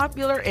was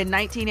popular in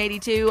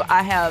 1982?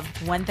 I have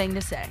one thing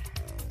to say.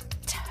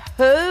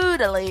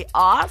 Totally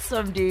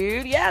awesome,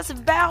 dude. Yes,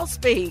 Val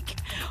speak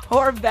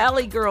or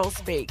Valley Girl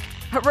speak.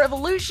 A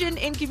revolution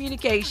in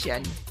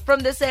communication from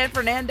the San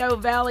Fernando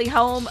Valley,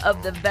 home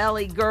of the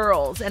Valley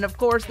Girls. And of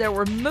course, there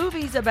were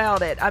movies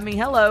about it. I mean,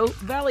 hello,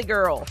 Valley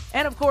Girl.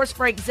 And of course,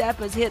 Frank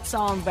Zappa's hit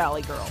song,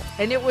 Valley Girl.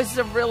 And it was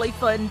some really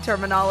fun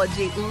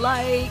terminology,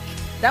 like,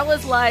 that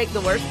was like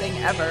the worst thing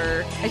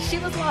ever. And she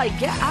was like,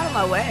 get out of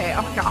my way.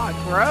 Oh my God,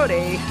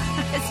 Brody.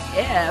 As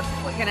if.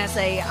 What can I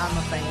say? I'm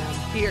a fan.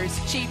 Here's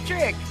Cheap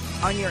Trick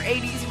on your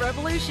 80s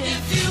Revolution.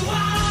 If you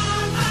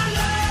want my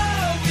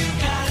love, you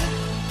got it.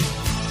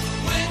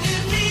 When you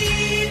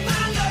need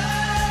my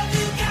love,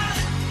 you got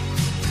it.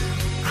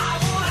 I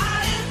won't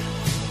hide it.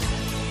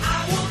 I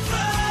won't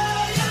throw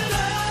your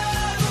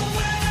love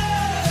away.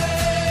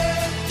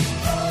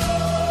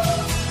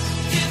 Oh,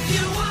 if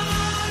you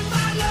want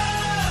my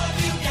love,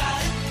 you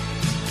got it.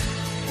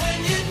 When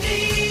you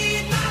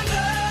need my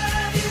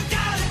love, you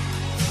got it.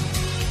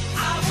 I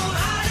won't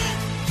hide it.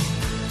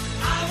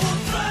 I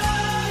won't throw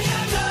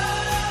your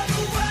love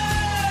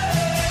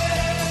away.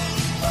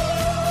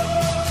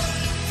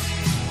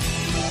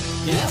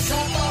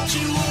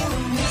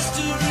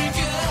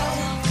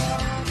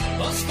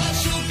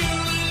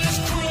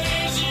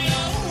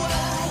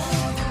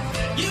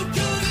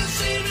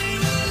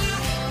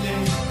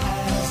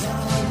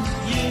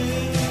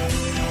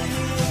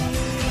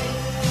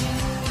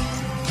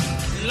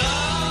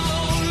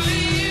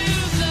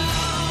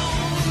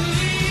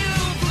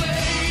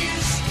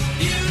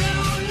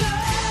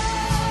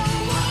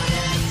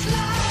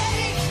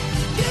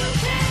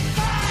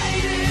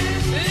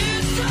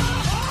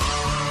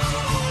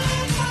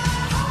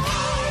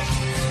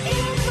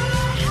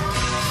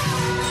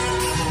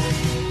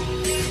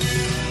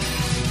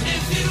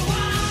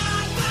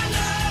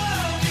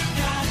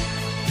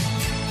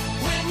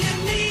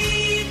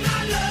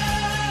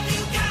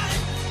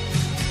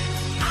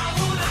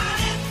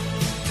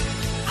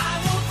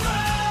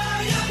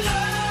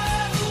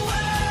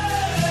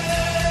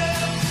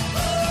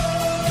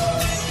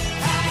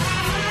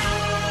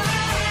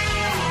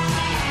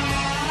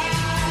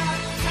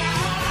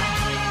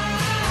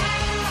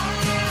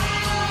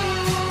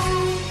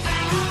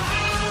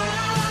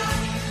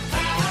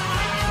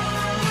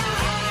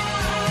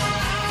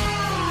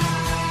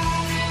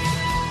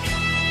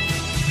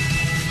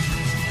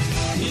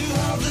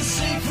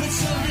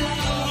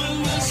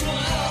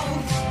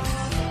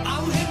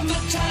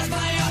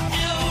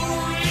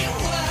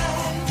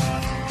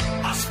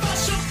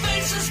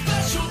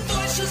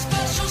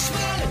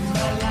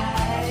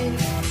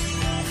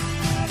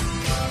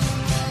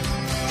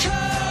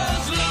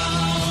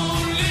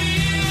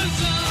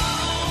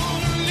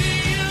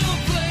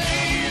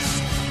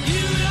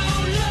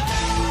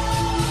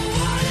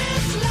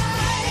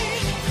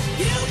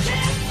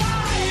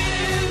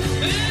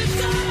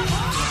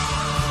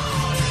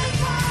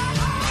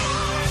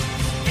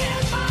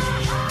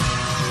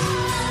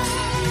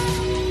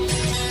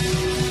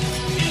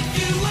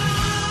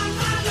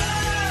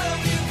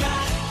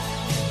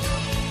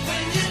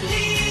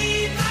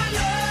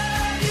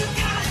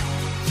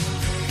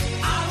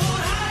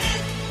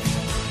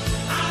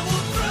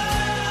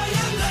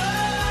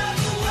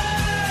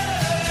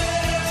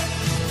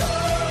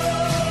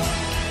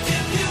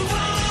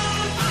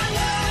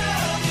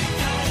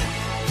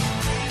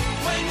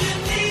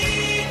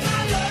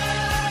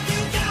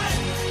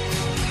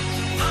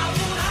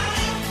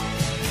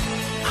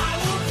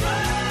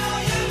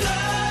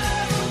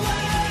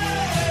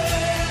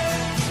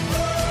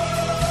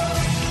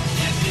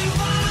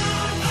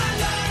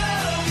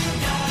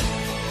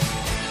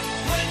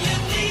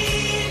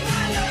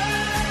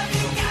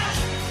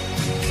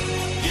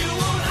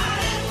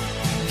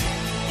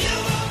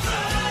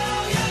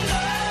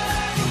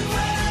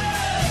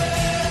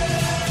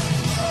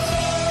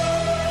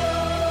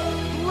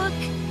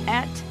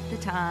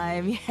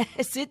 time.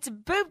 Yes, it's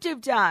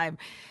BoobTube time.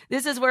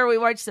 This is where we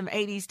watch some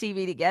 80s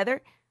TV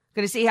together.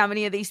 Going to see how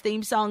many of these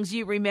theme songs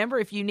you remember.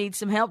 If you need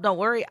some help, don't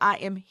worry. I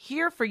am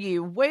here for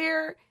you.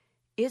 Where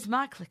is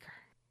my clicker?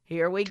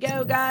 Here we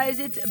go, guys.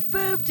 It's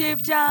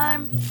BoobTube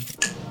time.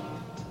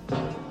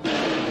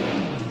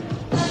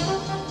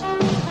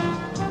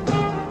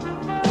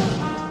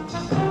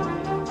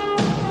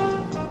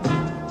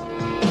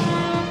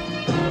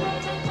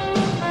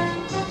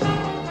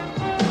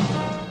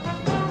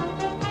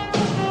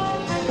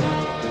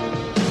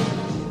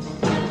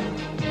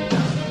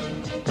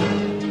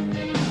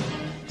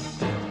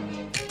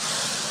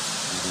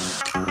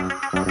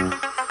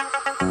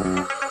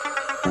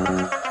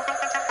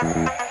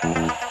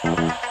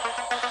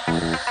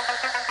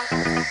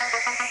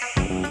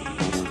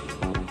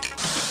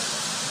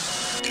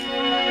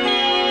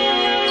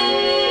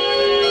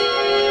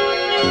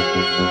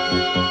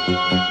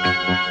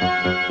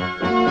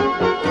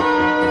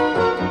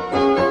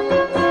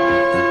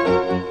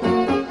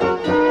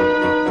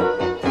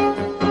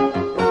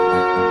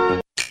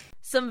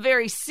 Some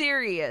very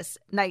serious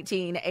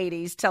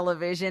 1980s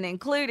television,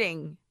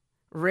 including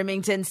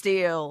Remington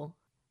Steele,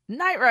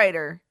 Knight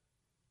Rider,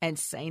 and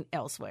Saint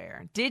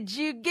Elsewhere. Did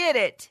you get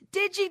it?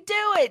 Did you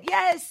do it?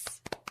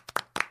 Yes!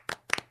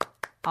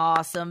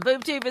 Awesome.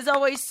 BoobTube is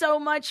always so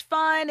much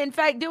fun. In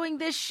fact, doing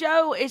this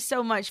show is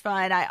so much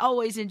fun. I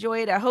always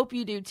enjoy it. I hope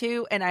you do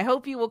too. And I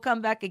hope you will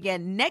come back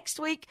again next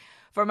week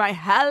for my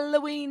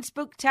Halloween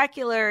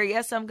Spooktacular.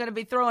 Yes, I'm going to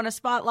be throwing a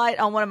spotlight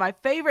on one of my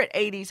favorite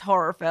 80s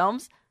horror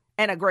films,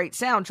 and a great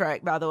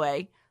soundtrack, by the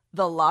way,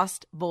 The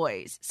Lost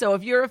Boys. So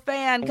if you're a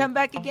fan, come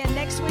back again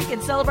next week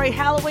and celebrate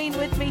Halloween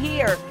with me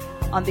here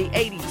on the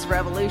 80s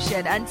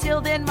Revolution.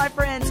 Until then, my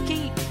friends,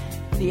 keep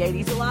the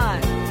 80s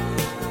alive.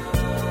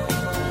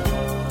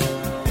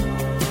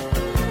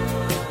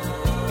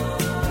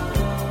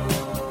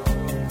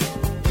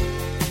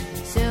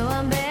 So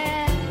I'm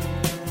back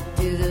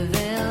to the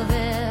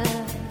velvet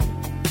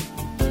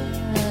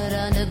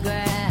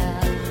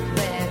underground,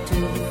 back to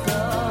the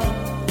floor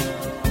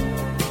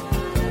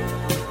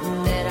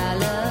that I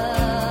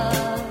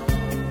love,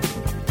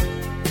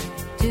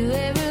 to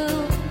a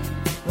room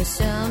with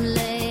some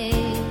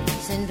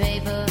lace and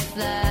paper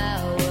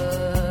flowers,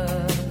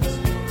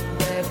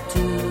 back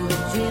to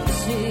the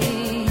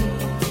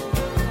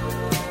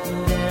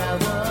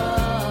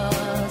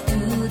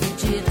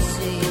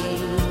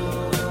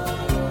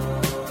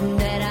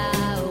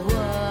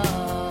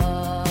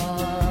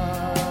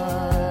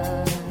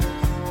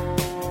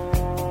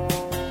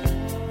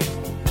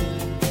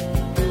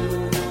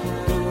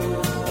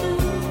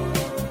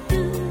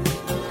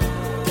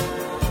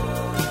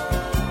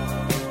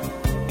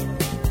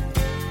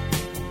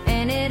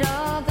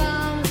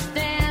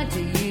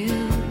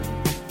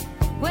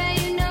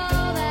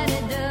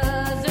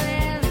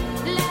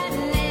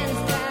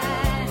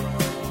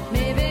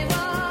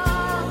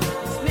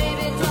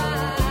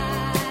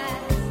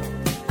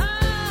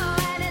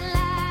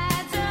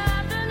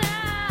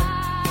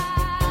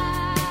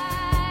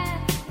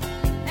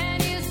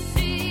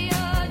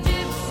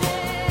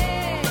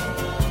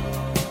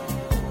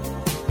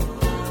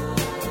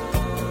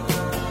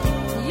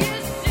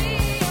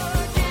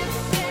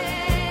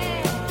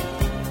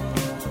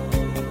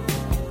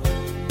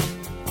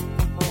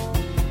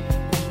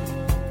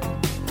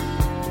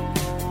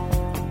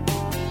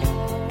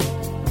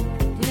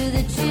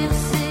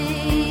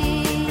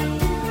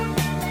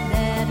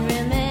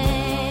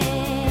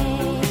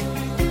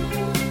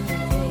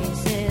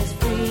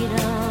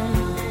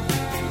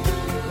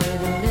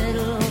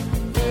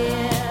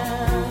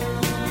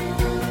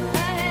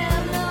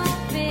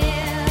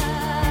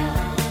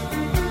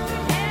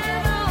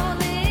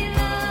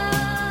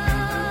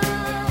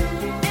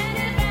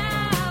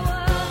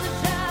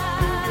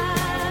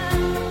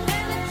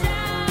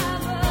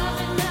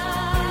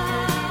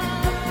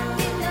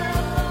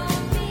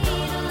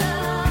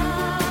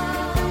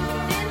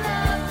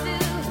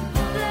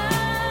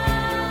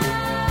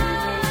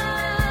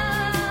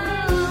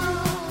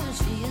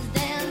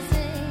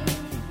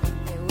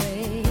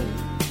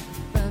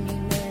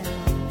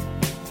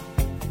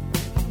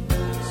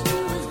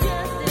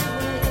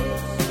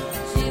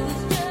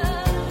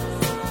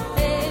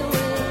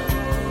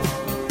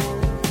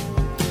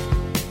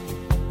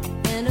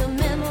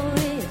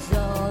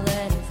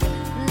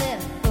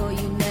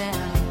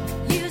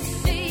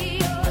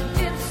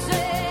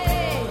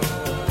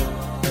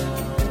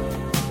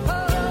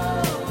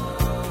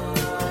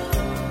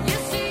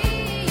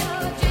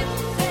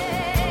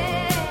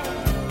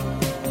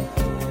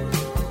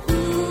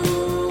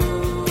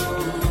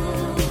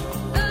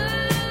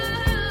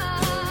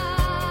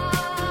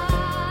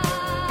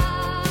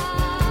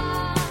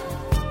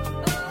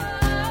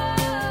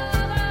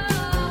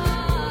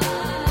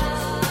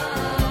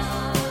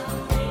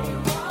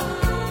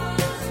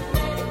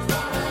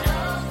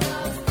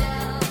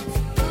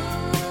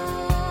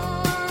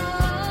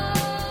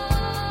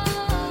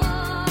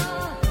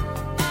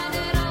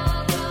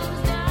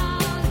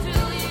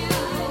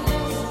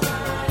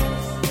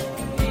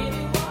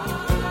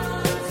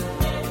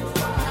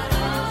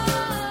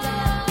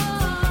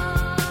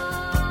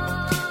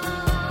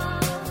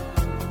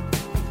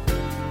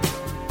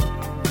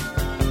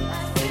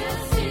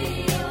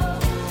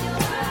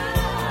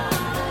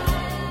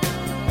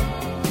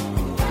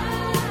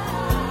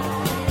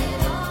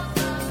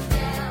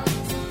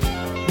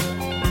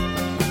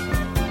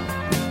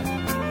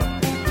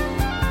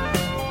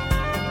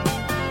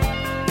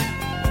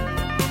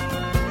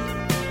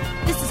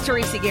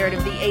Garrett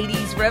of the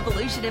 80s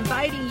Revolution,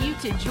 inviting you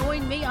to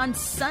join me on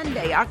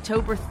Sunday,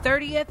 October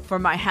 30th for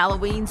my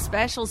Halloween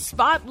special,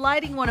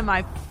 spotlighting one of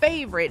my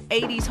favorite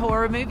 80s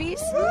horror movies,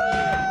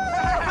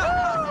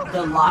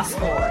 The Lost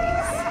Boys.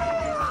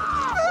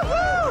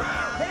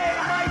 Hey,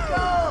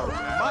 Michael!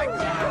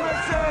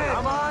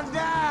 Come on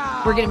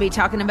down! We're going to be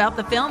talking about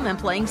the film and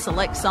playing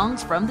select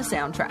songs from the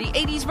soundtrack. The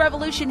 80s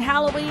Revolution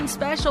Halloween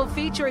special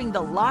featuring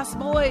The Lost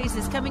Boys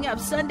is coming up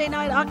Sunday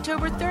night,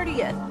 October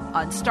 30th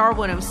on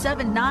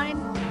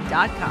star1079.com.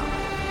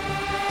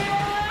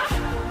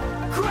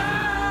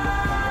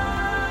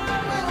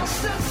 Little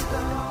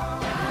sister.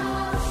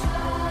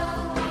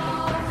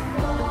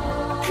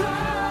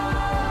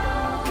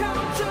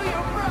 Come to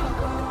your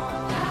brother.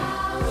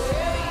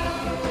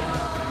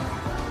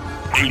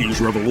 80s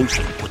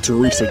Revolution with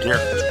Teresa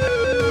Garrett.